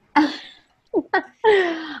store. I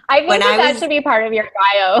think that should be part of your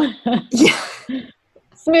bio. Yeah.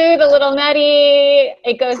 Smooth, a little nutty.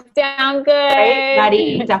 It goes down good. Right?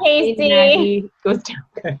 Nutty, definitely tasty. Nutty. Goes down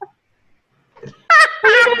good.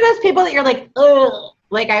 Those people that you're like, ugh.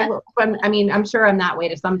 Like I'm sure I'm that way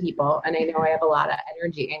to some people, and I know I have a lot of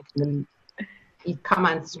energy and you come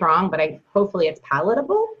on strong, but hopefully it's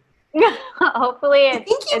palatable. Hopefully I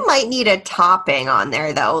think you might need a topping on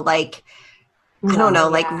there though, like I don't know,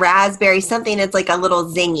 like raspberry, something that's like a little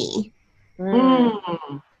zingy.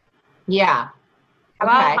 Yeah. How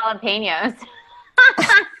about jalapenos?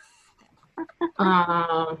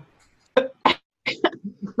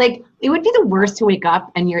 Like it would be the worst to wake up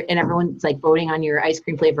and everyone's like voting on your ice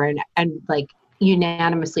cream flavor and like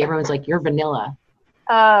unanimously everyone's like you're vanilla.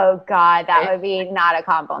 Oh God, that would be not a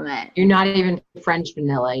compliment. You're not even French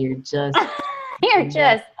vanilla. You're just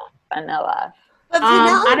vanilla. But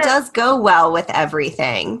vanilla does go well with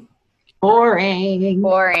everything. Boring.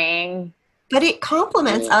 But it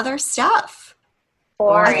complements other stuff.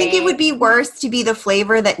 Boring. I think it would be worse to be the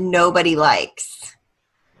flavor that nobody likes.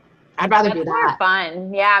 I'd rather That's do that. more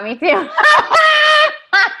fun. Yeah, me too.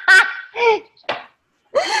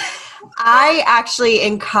 I actually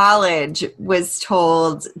in college was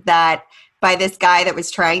told that by this guy that was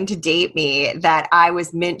trying to date me that I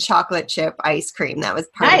was mint chocolate chip ice cream. That was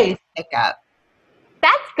part of the pickup.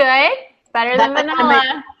 That's good. Better than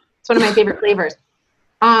vanilla. It's one of my favorite flavors.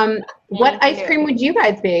 What ice cream would you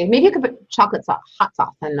guys be? Maybe you could put chocolate sauce, hot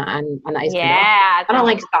sauce on the ice cream. Yeah. I don't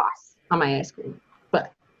like sauce on my ice cream,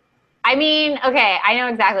 but I mean, okay, I know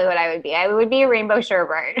exactly what I would be. I would be a rainbow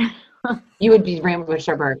sherbet. You would be rainbow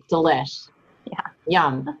sherbet. Delish. Yeah.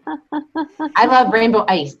 Yum. I love rainbow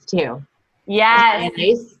ice too. Yes. Italian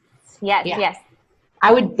ice. Yes, Yeah. yes.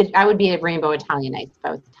 I would be a rainbow Italian ice if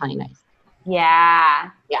I was Italian ice. Yeah.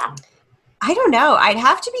 Yeah. I don't know. I'd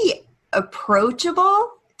have to be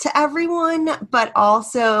approachable to everyone, but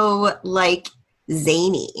also like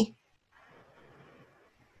zany.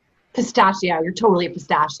 Pistachio. You're totally a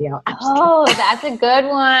pistachio. Oh, that's a good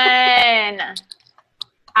one.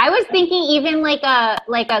 I was thinking even like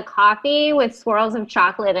a coffee with swirls of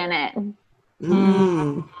chocolate in it.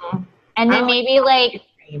 Mm. And then maybe like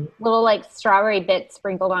cream. little like strawberry bits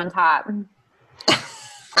sprinkled on top.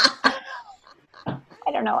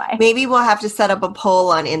 I don't know why. Maybe we'll have to set up a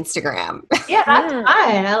poll on Instagram. Yeah, that's fun.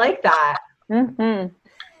 I like that. Mm-hmm.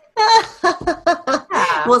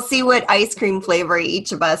 Yeah. We'll see what ice cream flavor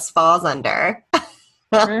each of us falls under.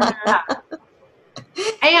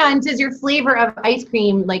 And does your flavor of ice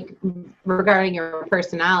cream, like regarding your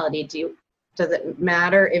personality, does it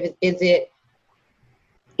matter is it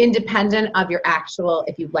independent of your actual,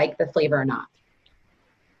 if you like the flavor or not?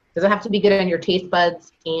 Does it have to be good on your taste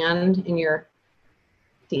buds and in your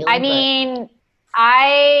feelings? I mean,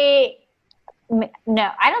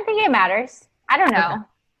 no, I don't think it matters. I don't know. Okay.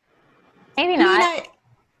 Maybe not.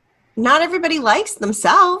 Not everybody likes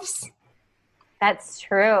themselves. That's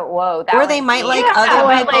true. Whoa. That Or was they might like deep. other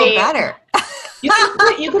That people was better.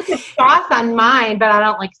 You could put sauce on mine, but I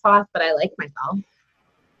don't like sauce, but I like myself.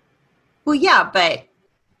 Well, yeah, but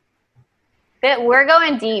We're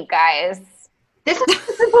going deep, guys. This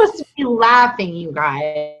is supposed to be laughing, you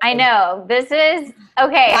guys. I know. This is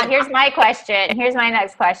okay. Here's my question. Here's my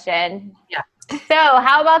next question. Yeah. So,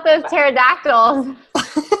 how about those pterodactyls?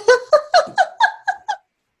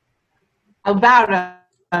 About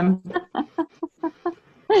them.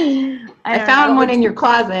 I found one in your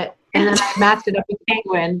closet, and then I matched it up with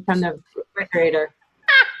penguin from the refrigerator.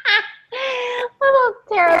 Little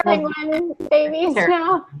ptero penguin babies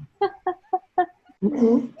now.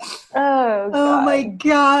 Mm-hmm. Oh, God. oh my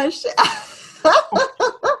gosh.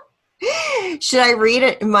 Should I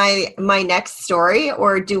read my next story,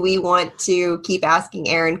 or do we want to keep asking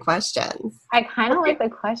Erin questions? I kind of like the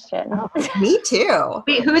question. Me too.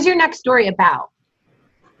 Wait, who's your next story about?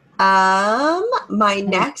 My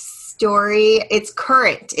next story, it's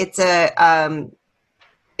current. It's a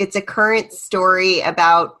current story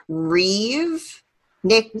about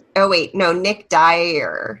Nick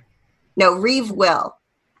Dyer. No, Reeve Will.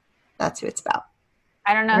 That's who it's about.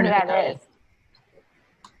 I don't know who that is.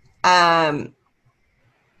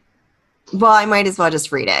 Well, I might as well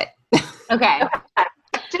just read it. Okay.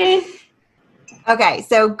 Okay,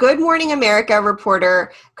 so Good Morning America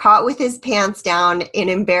reporter caught with his pants down in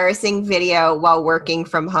embarrassing video while working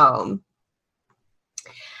from home.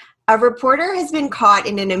 A reporter has been caught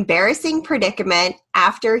in an embarrassing predicament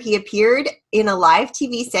after he appeared in a live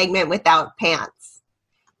TV segment without pants.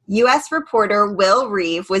 U.S. reporter Will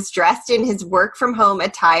Reeve was dressed in his work-from-home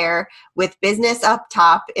attire with business up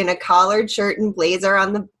top in a collared shirt and blazer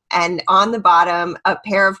on the bottom, a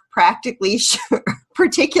pair of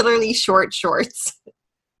particularly short shorts.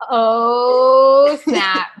 Oh,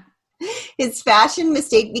 snap. His fashion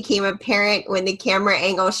mistake became apparent when the camera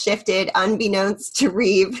angle shifted, unbeknownst to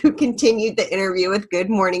Reeve, who continued the interview with Good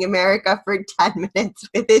Morning America for 10 minutes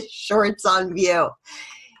with his shorts on view.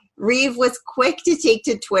 Reeve was quick to take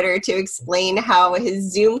to Twitter to explain how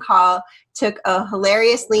his Zoom call took a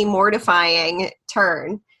hilariously mortifying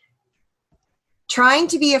turn. Trying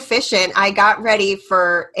to be efficient, I got ready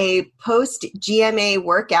for a post-GMA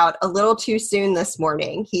workout a little too soon this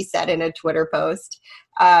morning, he said in a Twitter post.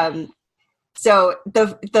 So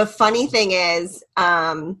the funny thing is,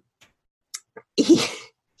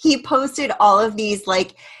 he posted all of these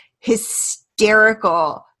like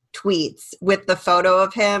hysterical tweets with the photo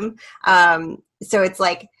of him. So it's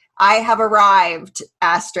like, I have arrived,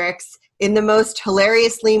 asterisk, in the most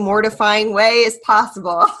hilariously mortifying way as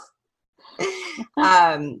possible.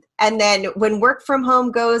 And then when work from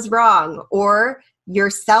home goes wrong, or your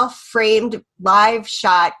self-framed live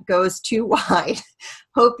shot goes too wide,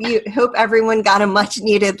 hope everyone got a much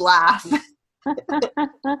needed laugh. It's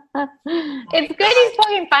good he's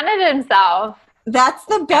poking fun at himself. That's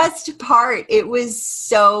the best part. It was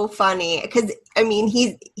so funny because I mean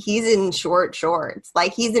he's in short shorts,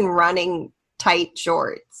 like he's in running tight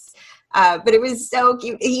shorts. But it was so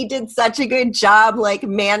cute. He did such a good job, like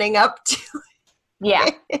manning up to it. Yeah,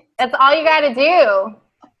 that's all you got to do.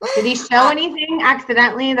 Did he show anything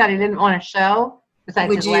accidentally that he didn't want to show?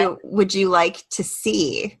 Besides his leg? Would you like to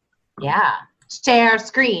see? Yeah. Share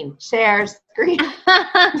screen.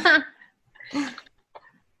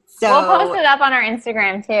 So We'll post it up on our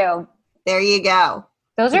Instagram too. there you go.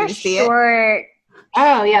 Those Can are you see it? short,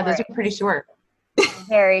 Oh yeah, those are pretty short.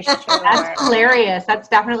 very short. That's hilarious. That's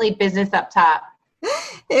definitely business up top.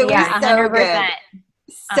 It Yeah, was so 100%. good.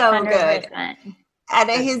 So good. 100%. And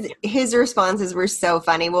his responses were so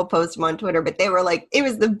funny. We'll post them on Twitter, but they were like, it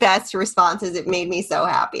was the best responses. It made me so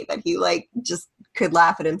happy that he like just could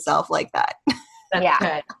laugh at himself like that. That's Yeah.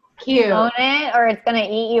 good. Cute. Own it or it's gonna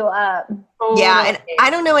eat you up. Yeah, and I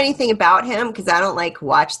don't know anything about him because I don't like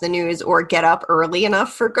watch the news or get up early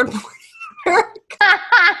enough for Good Morning.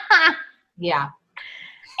 Yeah.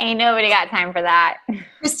 Ain't nobody got time for that.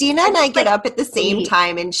 Christina and I get up at the same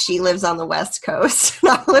time, and she lives on the West Coast.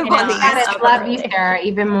 And I live on the I East I Coast. love you, Sarah,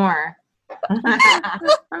 even more.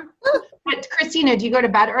 But Christina, do you go to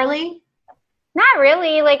bed early? Not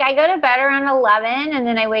really. Like I go to bed around 11 and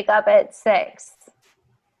then I wake up at 6.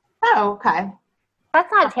 Oh, okay.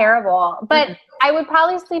 That's not terrible. But I would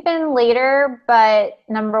probably sleep in later, but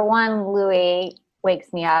number one, Louis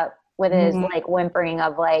wakes me up with his like whimpering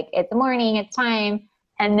of like, it's morning, it's time.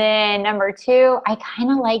 And then number two, I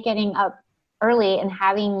kind of like getting up early and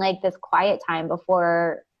having like this quiet time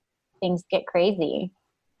before things get crazy.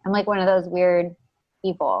 I'm like one of those weird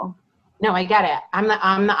people. No, I get it. I'm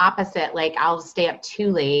the opposite. Like I'll stay up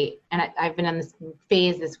too late, and I've been in this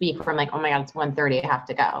phase this week where I'm like, oh my god, it's 1:30, I have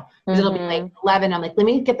to go. Because it'll be like 11. I'm like, let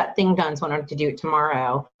me get that thing done, so I don't have to do it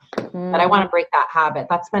tomorrow. But I want to break that habit.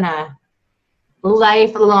 That's been a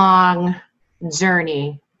lifelong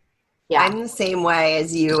journey. Yeah, I'm the same way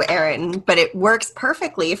as you, Erin, but it works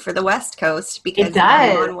perfectly for the West Coast because It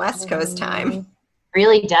does. I'm on West Coast time.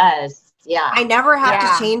 really does. Yeah. I never have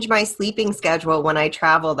Yeah. to change my sleeping schedule when I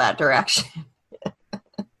travel that direction.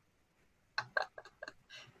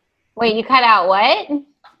 Wait, you cut out what?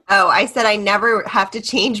 Oh, I said I never have to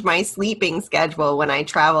change my sleeping schedule when I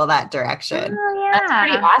travel that direction. Oh, That's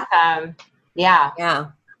pretty awesome. Yeah. Yeah.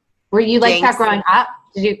 Were you like that Jinx. growing up?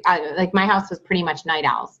 Did you like my house was pretty much night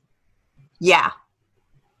owls? Yeah.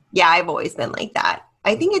 Yeah, I've always been like that.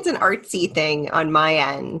 I think it's an artsy thing on my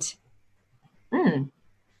end.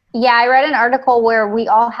 Yeah, I read an article where we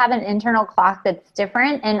all have an internal clock that's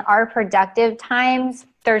different, and our productive times,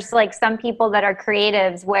 there's like some people that are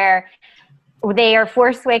creatives where they are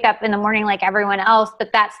forced to wake up in the morning like everyone else,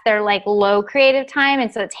 but that's their like low creative time.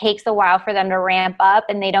 And so it takes a while for them to ramp up,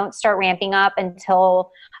 and they don't start ramping up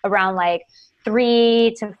until around like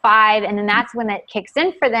 3 to 5. And then that's when it kicks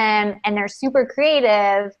in for them, and they're super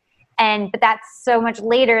creative. But that's so much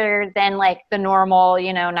later than like the normal,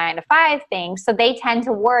 9 to 5 thing. So they tend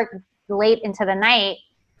to work late into the night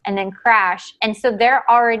and then crash. And so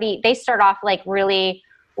they start off like really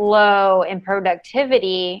low in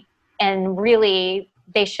productivity, and really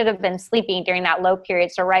they should have been sleeping during that low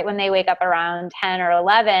period. So right when they wake up around 10 or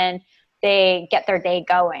 11, they get their day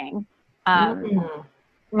going.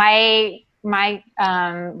 My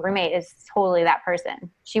roommate is totally that person.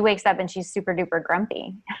 She wakes up and she's super duper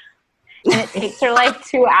grumpy. And it takes her like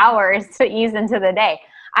 2 hours to ease into the day.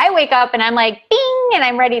 I wake up and I'm like, bing, and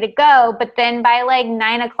I'm ready to go. But then by like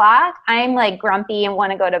 9 o'clock, I'm like grumpy and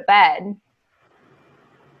want to go to bed.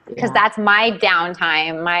 Because that's my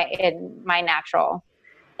downtime, my natural.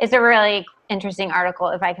 It's a really interesting article.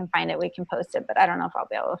 If I can find it, we can post it. But I don't know if I'll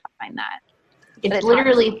be able to find that. It's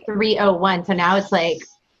literally 3:01. So now it's like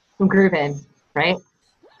I'm grooving, right?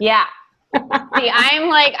 Yeah. See,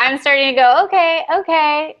 I'm starting to go,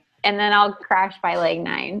 okay. And then I'll crash by like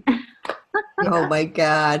 9. Oh my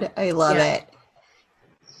God. I love it.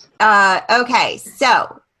 Okay.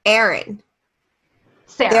 So, Erin,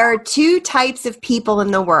 Sarah. there are 2 types of people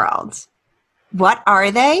in the world. What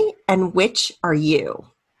are they, and which are you?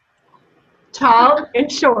 Tall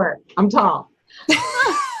and short. I'm tall.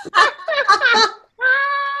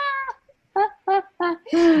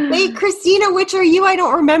 Wait, Christina, which are you? I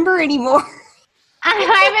don't remember anymore. I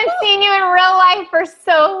haven't seen you in real life for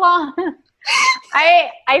so long.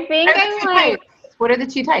 I think I'm like What are the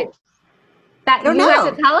 2 types? that. don't You have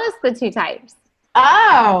know. to tell us the 2 types.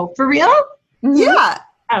 Oh, for real? Yeah.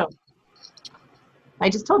 Oh. I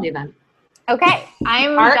just told you then. Okay,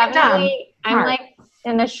 I'm Art, definitely. I'm Art. like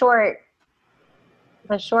in the short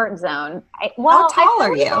zone. How tall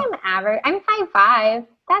are you? I'm average. I'm 5'5".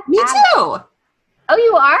 That's Me average. too. Oh,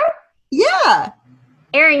 you are? Yeah.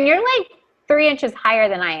 Erin, you're like 3 inches higher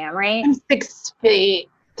than I am, right? I'm 6'3".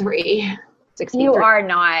 6'3". You are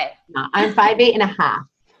not. No, I'm 5'8.5".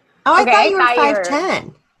 Oh, I Okay, thought you were I thought you were-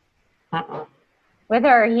 5'10". Uh-uh. With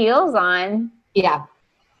her heels on. Yeah.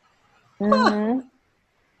 Mhm.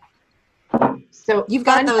 So You've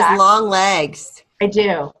got fun those fact, long legs. I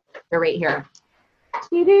do. They're right here.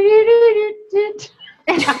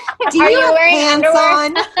 Do Are you you have wearing pants underwear?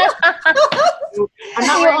 on? I'm Are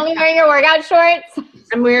not you wearing. only wearing your workout shorts?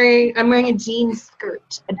 I'm wearing a jean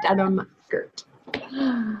skirt, a denim skirt.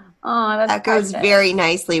 Oh, that's That goes precious. very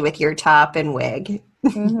nicely with your top and wig.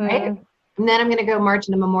 Mhm. Right? And then I'm gonna go march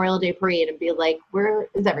in a Memorial Day parade and be like, "Where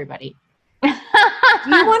is everybody?"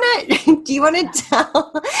 Do you wanna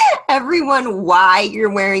tell everyone why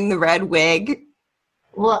you're wearing the red wig?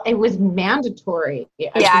 Well, it was mandatory.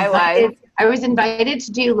 I was invited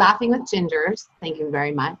to do Laughing with Gingers. Thank you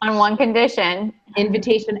very much. On one condition.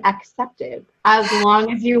 Invitation accepted. As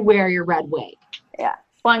long as you wear your red wig. Yeah.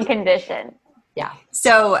 One condition. Yeah.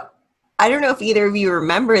 So I don't know if either of you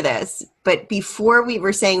remember this, but before we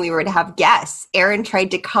were saying we were to have guests, Erin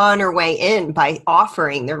tried to con her way in by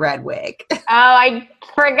offering the red wig. Oh, I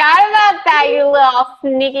forgot about that, you little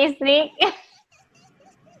sneaky sneak.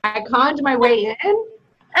 I conned my way in.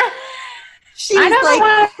 She's I never like,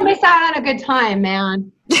 want to miss out on a good time,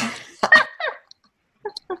 man.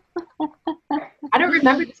 I don't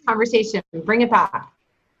remember this conversation. Bring it back.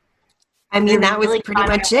 I mean, that was pretty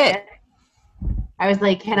much it. I was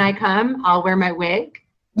like, "Can I come? I'll wear my wig."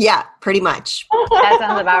 Yeah, pretty much. That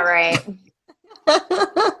sounds about right.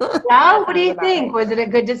 Well, what do you think? Was it a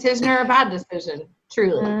good decision or a bad decision?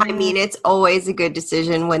 Truly. I mean, it's always a good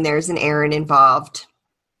decision when there's an Erin involved.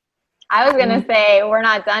 I was going to say, we're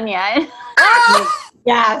not done yet.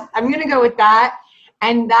 Yes, I'm gonna go with that.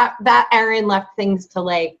 And that Erin left things to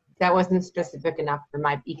like that wasn't specific enough for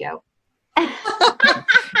my ego.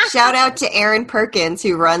 Shout out to Erin Perkins,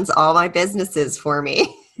 who runs all my businesses for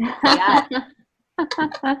me. Yeah. All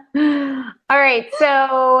right.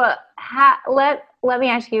 So let me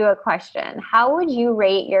ask you a question. How would you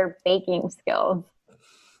rate your baking skills?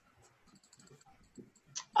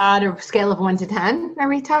 On a scale of 1 to 10, are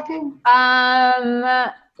we talking?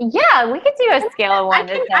 Yeah, we could do a scale of 1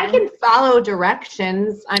 to 10. I can follow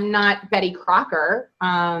directions. I'm not Betty Crocker.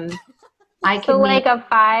 I So can like a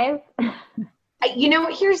 5? You know,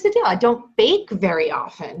 here's the deal. I don't bake very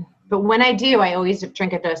often, but when I do, I always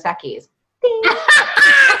drink a Dos Equis. Ding.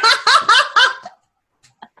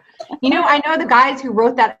 You know, I know the guys who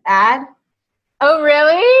wrote that ad. Oh,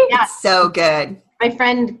 really? Yeah. It's so good. My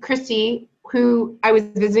friend Christy, who I was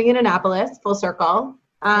visiting in Annapolis, full circle.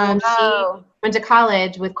 She went to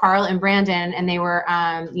college with Carl and Brandon, and they were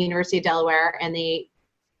University of Delaware, and they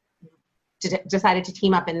decided to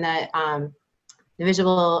team up in the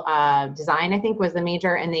visual design, I think, was the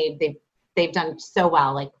major, and they've done so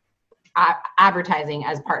well, like advertising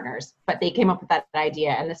as partners. But they came up with that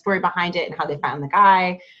idea and the story behind it and how they found the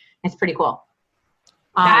guy. It's pretty cool.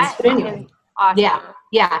 That but anyway, is awesome.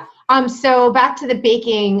 yeah. So back to the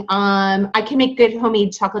baking. I can make good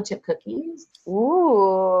homemade chocolate chip cookies.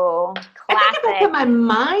 Ooh, I think if I put classic. my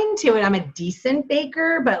mind to it, I'm a decent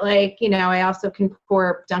baker, but like, you know, I also can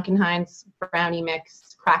pour Duncan Hines brownie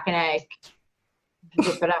mix, crack an egg,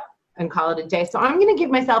 whip it up and call it a day. So I'm going to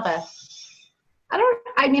give myself I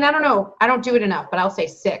don't know. I don't do it enough, but I'll say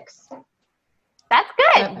 6. That's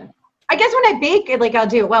good. 7. I guess when I bake it, like I'll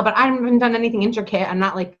do it well, but I haven't done anything intricate. I'm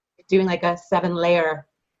not like doing like a 7-layer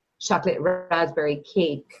chocolate raspberry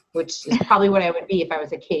cake, which is probably what I would be if I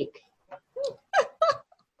was a cake.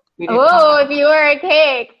 Oh, if you were a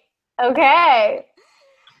cake. Okay.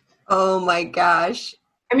 Oh my gosh.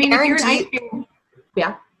 I mean, Erin, if you're an ice cream,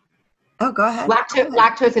 yeah. Oh, go ahead.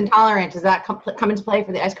 Lactose intolerant, does that come into play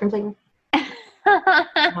for the ice cream flavor?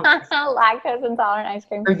 Lactose intolerant ice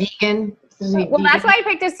cream. Or vegan? Well, that's why I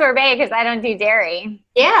picked a sorbet, because I don't do dairy.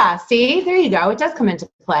 Yeah, see, there you go. It does come into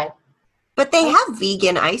play. But they have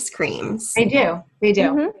vegan ice creams. They do. I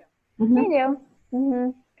do. Mm-hmm.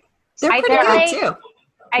 They're I pretty feel good like- too.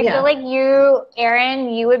 I feel like you,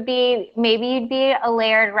 Erin, you'd be a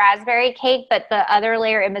layered raspberry cake, but the other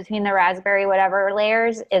layer in between the raspberry whatever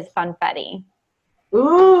layers is funfetti.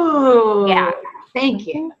 Ooh. Yeah. Thank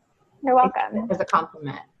you. You're welcome. As a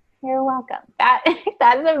compliment. You're welcome. That is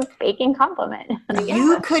a baking compliment.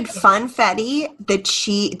 You could funfetti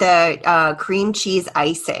the cream cheese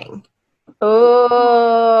icing.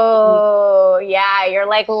 Oh, yeah. You're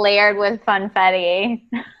like layered with funfetti.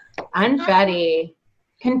 Confetti.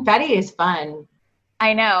 Confetti is fun.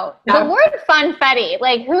 I know. The word funfetti,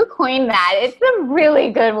 like who coined that? It's a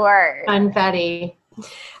really good word. Confetti.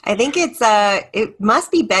 I think it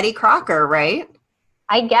must be Betty Crocker, right?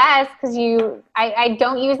 I guess, because I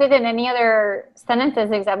don't use it in any other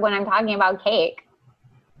sentences except when I'm talking about cake.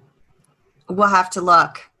 We'll have to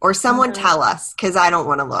look, or someone tell us, because I don't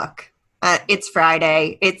want to look. It's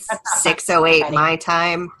Friday. It's 6:08 my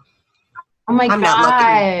time. Oh my I'm God.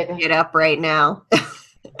 not looking it up right now.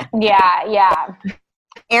 Yeah.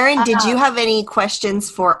 Erin, did you have any questions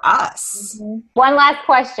for us? One last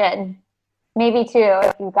question, maybe two.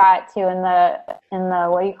 If you got two in the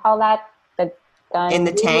what do you call that? The gun In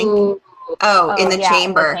the tank? Ooh. In the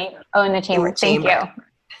chamber. In the chamber. Thank you.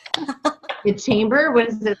 The chamber? What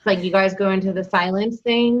is it? Like you guys go into the silence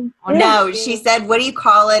thing? No, she said, what do you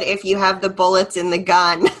call it if you have the bullets in the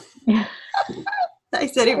gun? I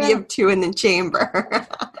said if you have two in the chamber.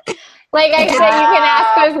 Like I said, you can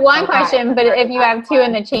ask us one question, but if you have two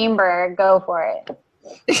in the chamber, go for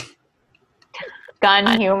it.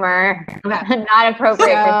 Gun humor. Okay. Not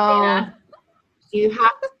appropriate, Christina.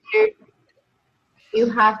 You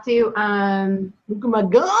have to look at my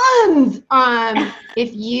guns.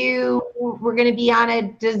 If you were gonna be on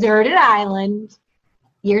a deserted island,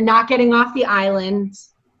 you're not getting off the island.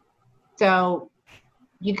 So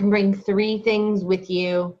you can bring 3 things with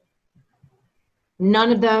you.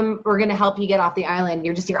 None of them are gonna help you get off the island.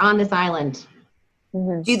 You're on this island.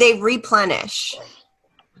 Mm-hmm. Do they replenish?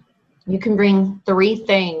 You can bring 3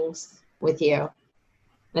 things with you.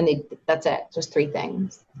 And that's it, just 3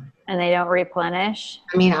 things. And they don't replenish?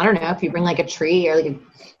 I mean, I don't know, if you bring like a tree or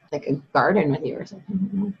like a garden with you or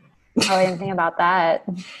something. Oh, I didn't think about that.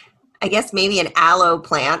 I guess maybe an aloe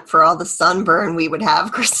plant for all the sunburn we would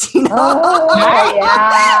have, Christina. Oh,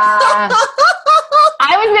 yeah.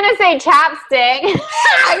 I was going to say chapstick.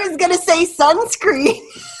 I was going to say sunscreen.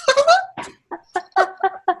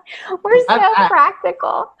 We're so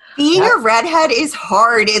practical. Being a redhead is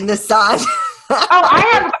hard in the sun. I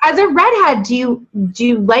have, as a redhead, do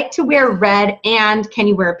you like to wear red, and can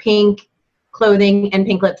you wear pink clothing and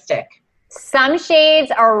pink lipstick? Some shades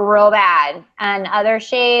are real bad, and other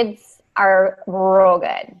shades are real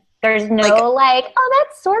good. There's no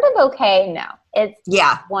that's sort of okay. No, it's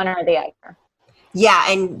one or the other. Yeah,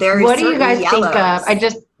 and there's what do you guys yellows. think of? I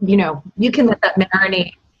just, you can let that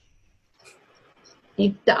marinate.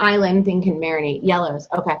 The island thing can marinate. Yellows.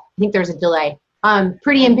 Okay, I think there's a delay.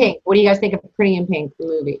 Pretty in Pink. What do you guys think of Pretty in Pink, the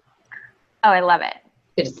movie? Oh, I love it.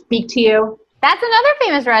 Did it speak to you? That's another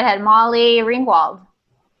famous redhead, Molly Ringwald.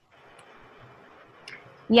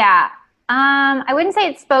 Yeah. I wouldn't say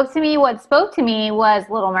it spoke to me. What spoke to me was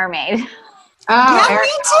Little Mermaid. Oh, yeah, me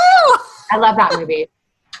too. I love that movie.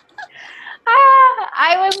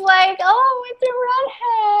 I was like, oh, it's a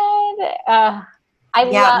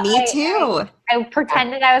redhead. Me too. I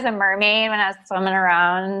pretended I was a mermaid when I was swimming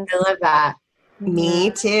around. I love that. Me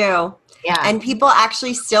too. Yeah. And people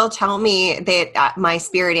actually still tell me that my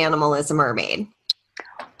spirit animal is a mermaid.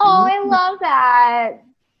 Oh, I love that.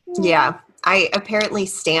 Yeah. I apparently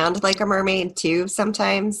stand like a mermaid too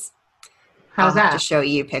sometimes. How's I'll have that? to show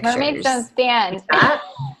you pictures. Mermaids don't stand.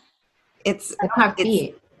 It's I don't have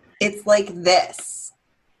feet. it's like this.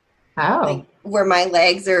 Oh. Like where my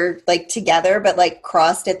legs are like together but like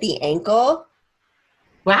crossed at the ankle.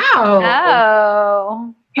 Wow.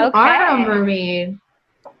 Oh. You okay. are a mermaid.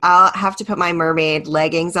 I'll have to put my mermaid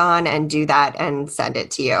leggings on and do that and send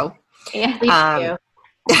it to you. Yeah. Please do.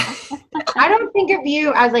 I don't think of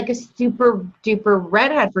you as like a super duper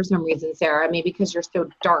redhead for some reason, Sarah. Maybe because you're so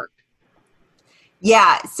dark.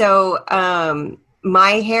 Yeah. So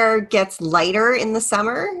my hair gets lighter in the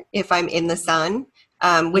summer if I'm in the sun,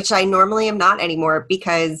 which I normally am not anymore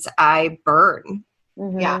because I burn.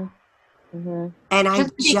 Mm-hmm. Yeah. Mm-hmm. And I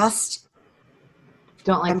just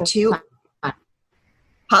don't like I'm the too. sun.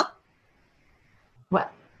 Huh?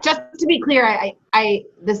 What? Just to be clear, I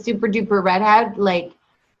the super duper redhead, like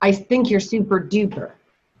I think you're super duper.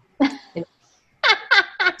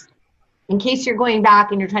 In case you're going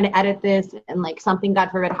back and you're trying to edit this and like something, God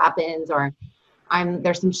forbid, happens, or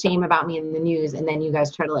there's some shame about me in the news, and then you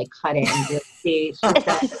guys try to like cut it and just see.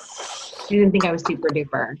 She didn't think I was super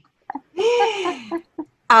duper.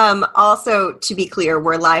 Also, to be clear,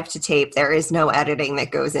 we're live to tape. There is no editing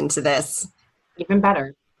that goes into this. Even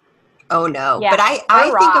better. Oh no. Yeah, but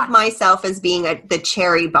I raw. think of myself as being the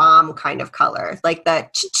cherry bomb kind of color, like the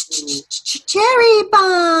cherry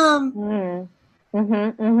bomb. Mm-hmm.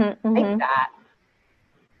 Mm-hmm. Mm-hmm. Like that.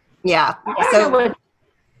 Yeah. I don't know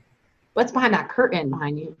what's behind that curtain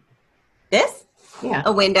behind you? This? Yeah.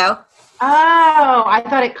 A window. Oh, I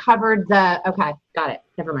thought it covered the. Okay, got it.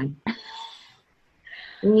 Never mind.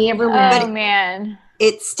 Never mind. Oh man.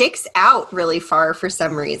 It sticks out really far for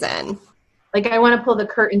some reason. Like I want to pull the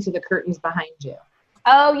curtain so the curtain's behind you.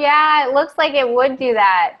 Oh yeah, it looks like it would do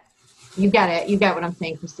that. You get it. You get what I'm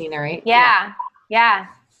saying, Christina, right? Yeah. Yeah.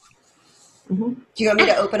 Mm-hmm. Do you want me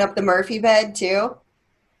to open up the Murphy bed too?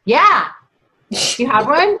 Yeah. Do you have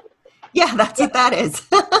one? Yeah, that's what that is.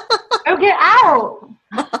 Oh, get out.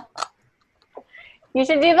 You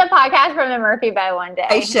should do the podcast from the Murphy bed one day.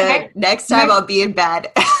 I should. Okay. Next time I'll be in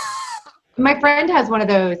bed. My friend has one of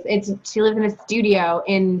those. She lives in a studio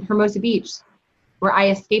in Hermosa Beach where I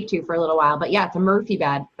escaped to for a little while. But yeah, it's a Murphy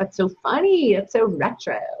bed. That's so funny. It's so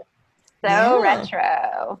retro. So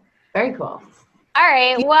retro. Very cool. All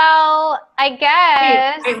right. Well, I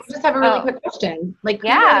guess. Wait, I just have a really quick question. Like,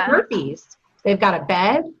 yeah. who are the Murphys? They've got a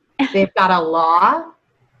bed. They've got a law.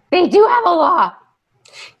 They do have a law.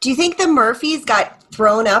 Do you think the Murphys got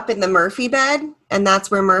thrown up in the Murphy bed, and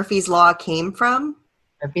that's where Murphy's Law came from?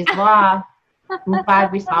 Murphy's Law. I'm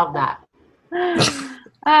glad we solved that.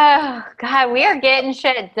 Oh, God, we are getting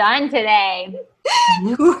shit done today.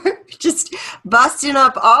 We're just busting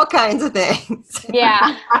up all kinds of things.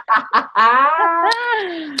 Yeah.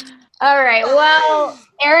 All right. Well,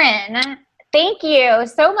 Erin, thank you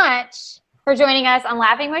so much for joining us on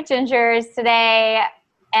Laughing with Gingers today.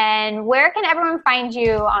 And where can everyone find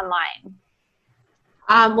you online?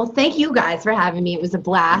 Well, thank you guys for having me. It was a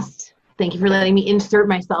blast. Thank you for letting me insert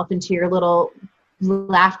myself into your little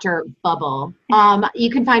laughter bubble. You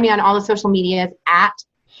can find me on all the social medias at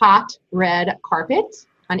Hot Red Carpet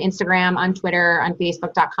on Instagram, on Twitter, on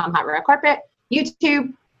Facebook.com, Hot Red Carpet,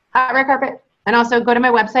 YouTube, Hot Red Carpet, and also go to my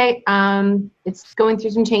website. It's going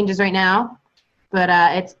through some changes right now, but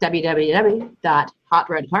it's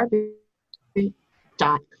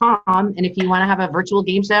www.hotredcarpet.com. And if you want to have a virtual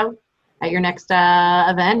game show at your next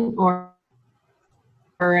event or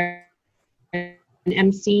an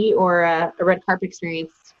MC or a red carpet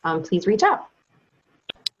experience, please reach out.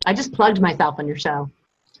 I just plugged myself on your show.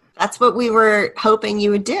 That's what we were hoping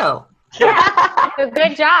you would do. Yeah. So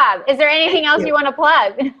good job. Is there anything else you want to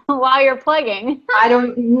plug while you're plugging?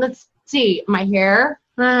 Let's see, my hair.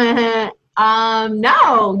 No,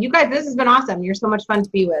 you guys, this has been awesome. You're so much fun to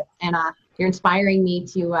be with. And you're inspiring me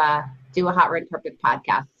to do a Hot Red Carpet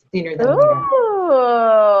podcast sooner than later.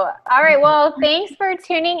 All right. Well, thanks for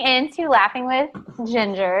tuning in to Laughing with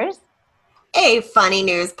Gingers. A funny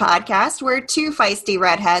news podcast where two feisty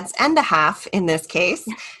redheads and a half, in this case,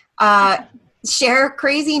 share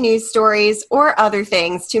crazy news stories or other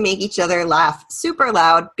things to make each other laugh super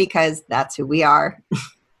loud because that's who we are.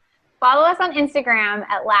 Follow us on Instagram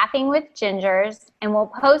at Laughing with Gingers, and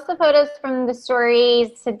we'll post the photos from the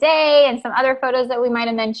stories today and some other photos that we might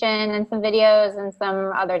have mentioned and some videos and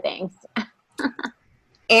some other things.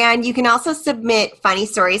 And you can also submit funny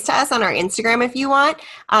stories to us on our Instagram if you want.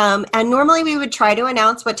 And normally we would try to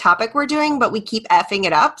announce what topic we're doing, but we keep effing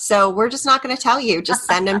it up. So we're just not going to tell you. Just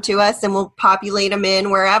send them to us and we'll populate them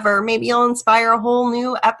in wherever. Maybe you'll inspire a whole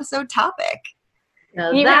new episode topic.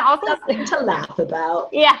 Now that's also something to laugh about.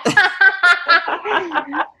 Yeah.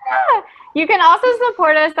 You can also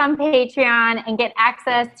support us on Patreon and get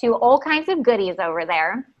access to all kinds of goodies over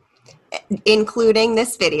there. Including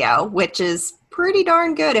this video, which is pretty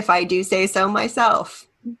darn good if I do say so myself.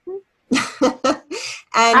 Mm-hmm.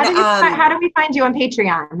 And how do we find you on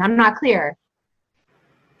Patreon? I'm not clear.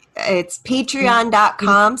 It's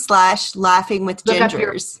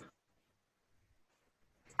patreon.com/laughingwithgingers.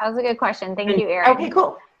 That was a good question. Thank you, Erin. Okay,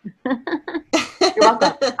 cool. You're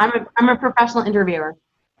welcome. I'm a professional interviewer.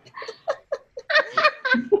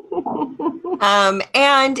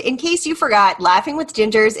 And in case you forgot, Laughing with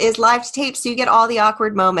Gingers is live to tape, so you get all the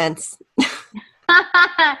awkward moments.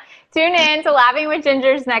 Tune in to Laughing with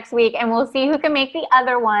Gingers next week, and we'll see who can make the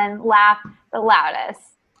other one laugh the loudest.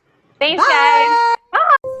 Thanks, guys. Bye.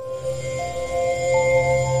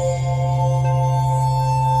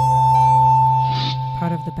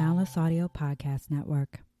 Part of the Boundless Audio Podcast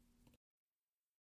Network.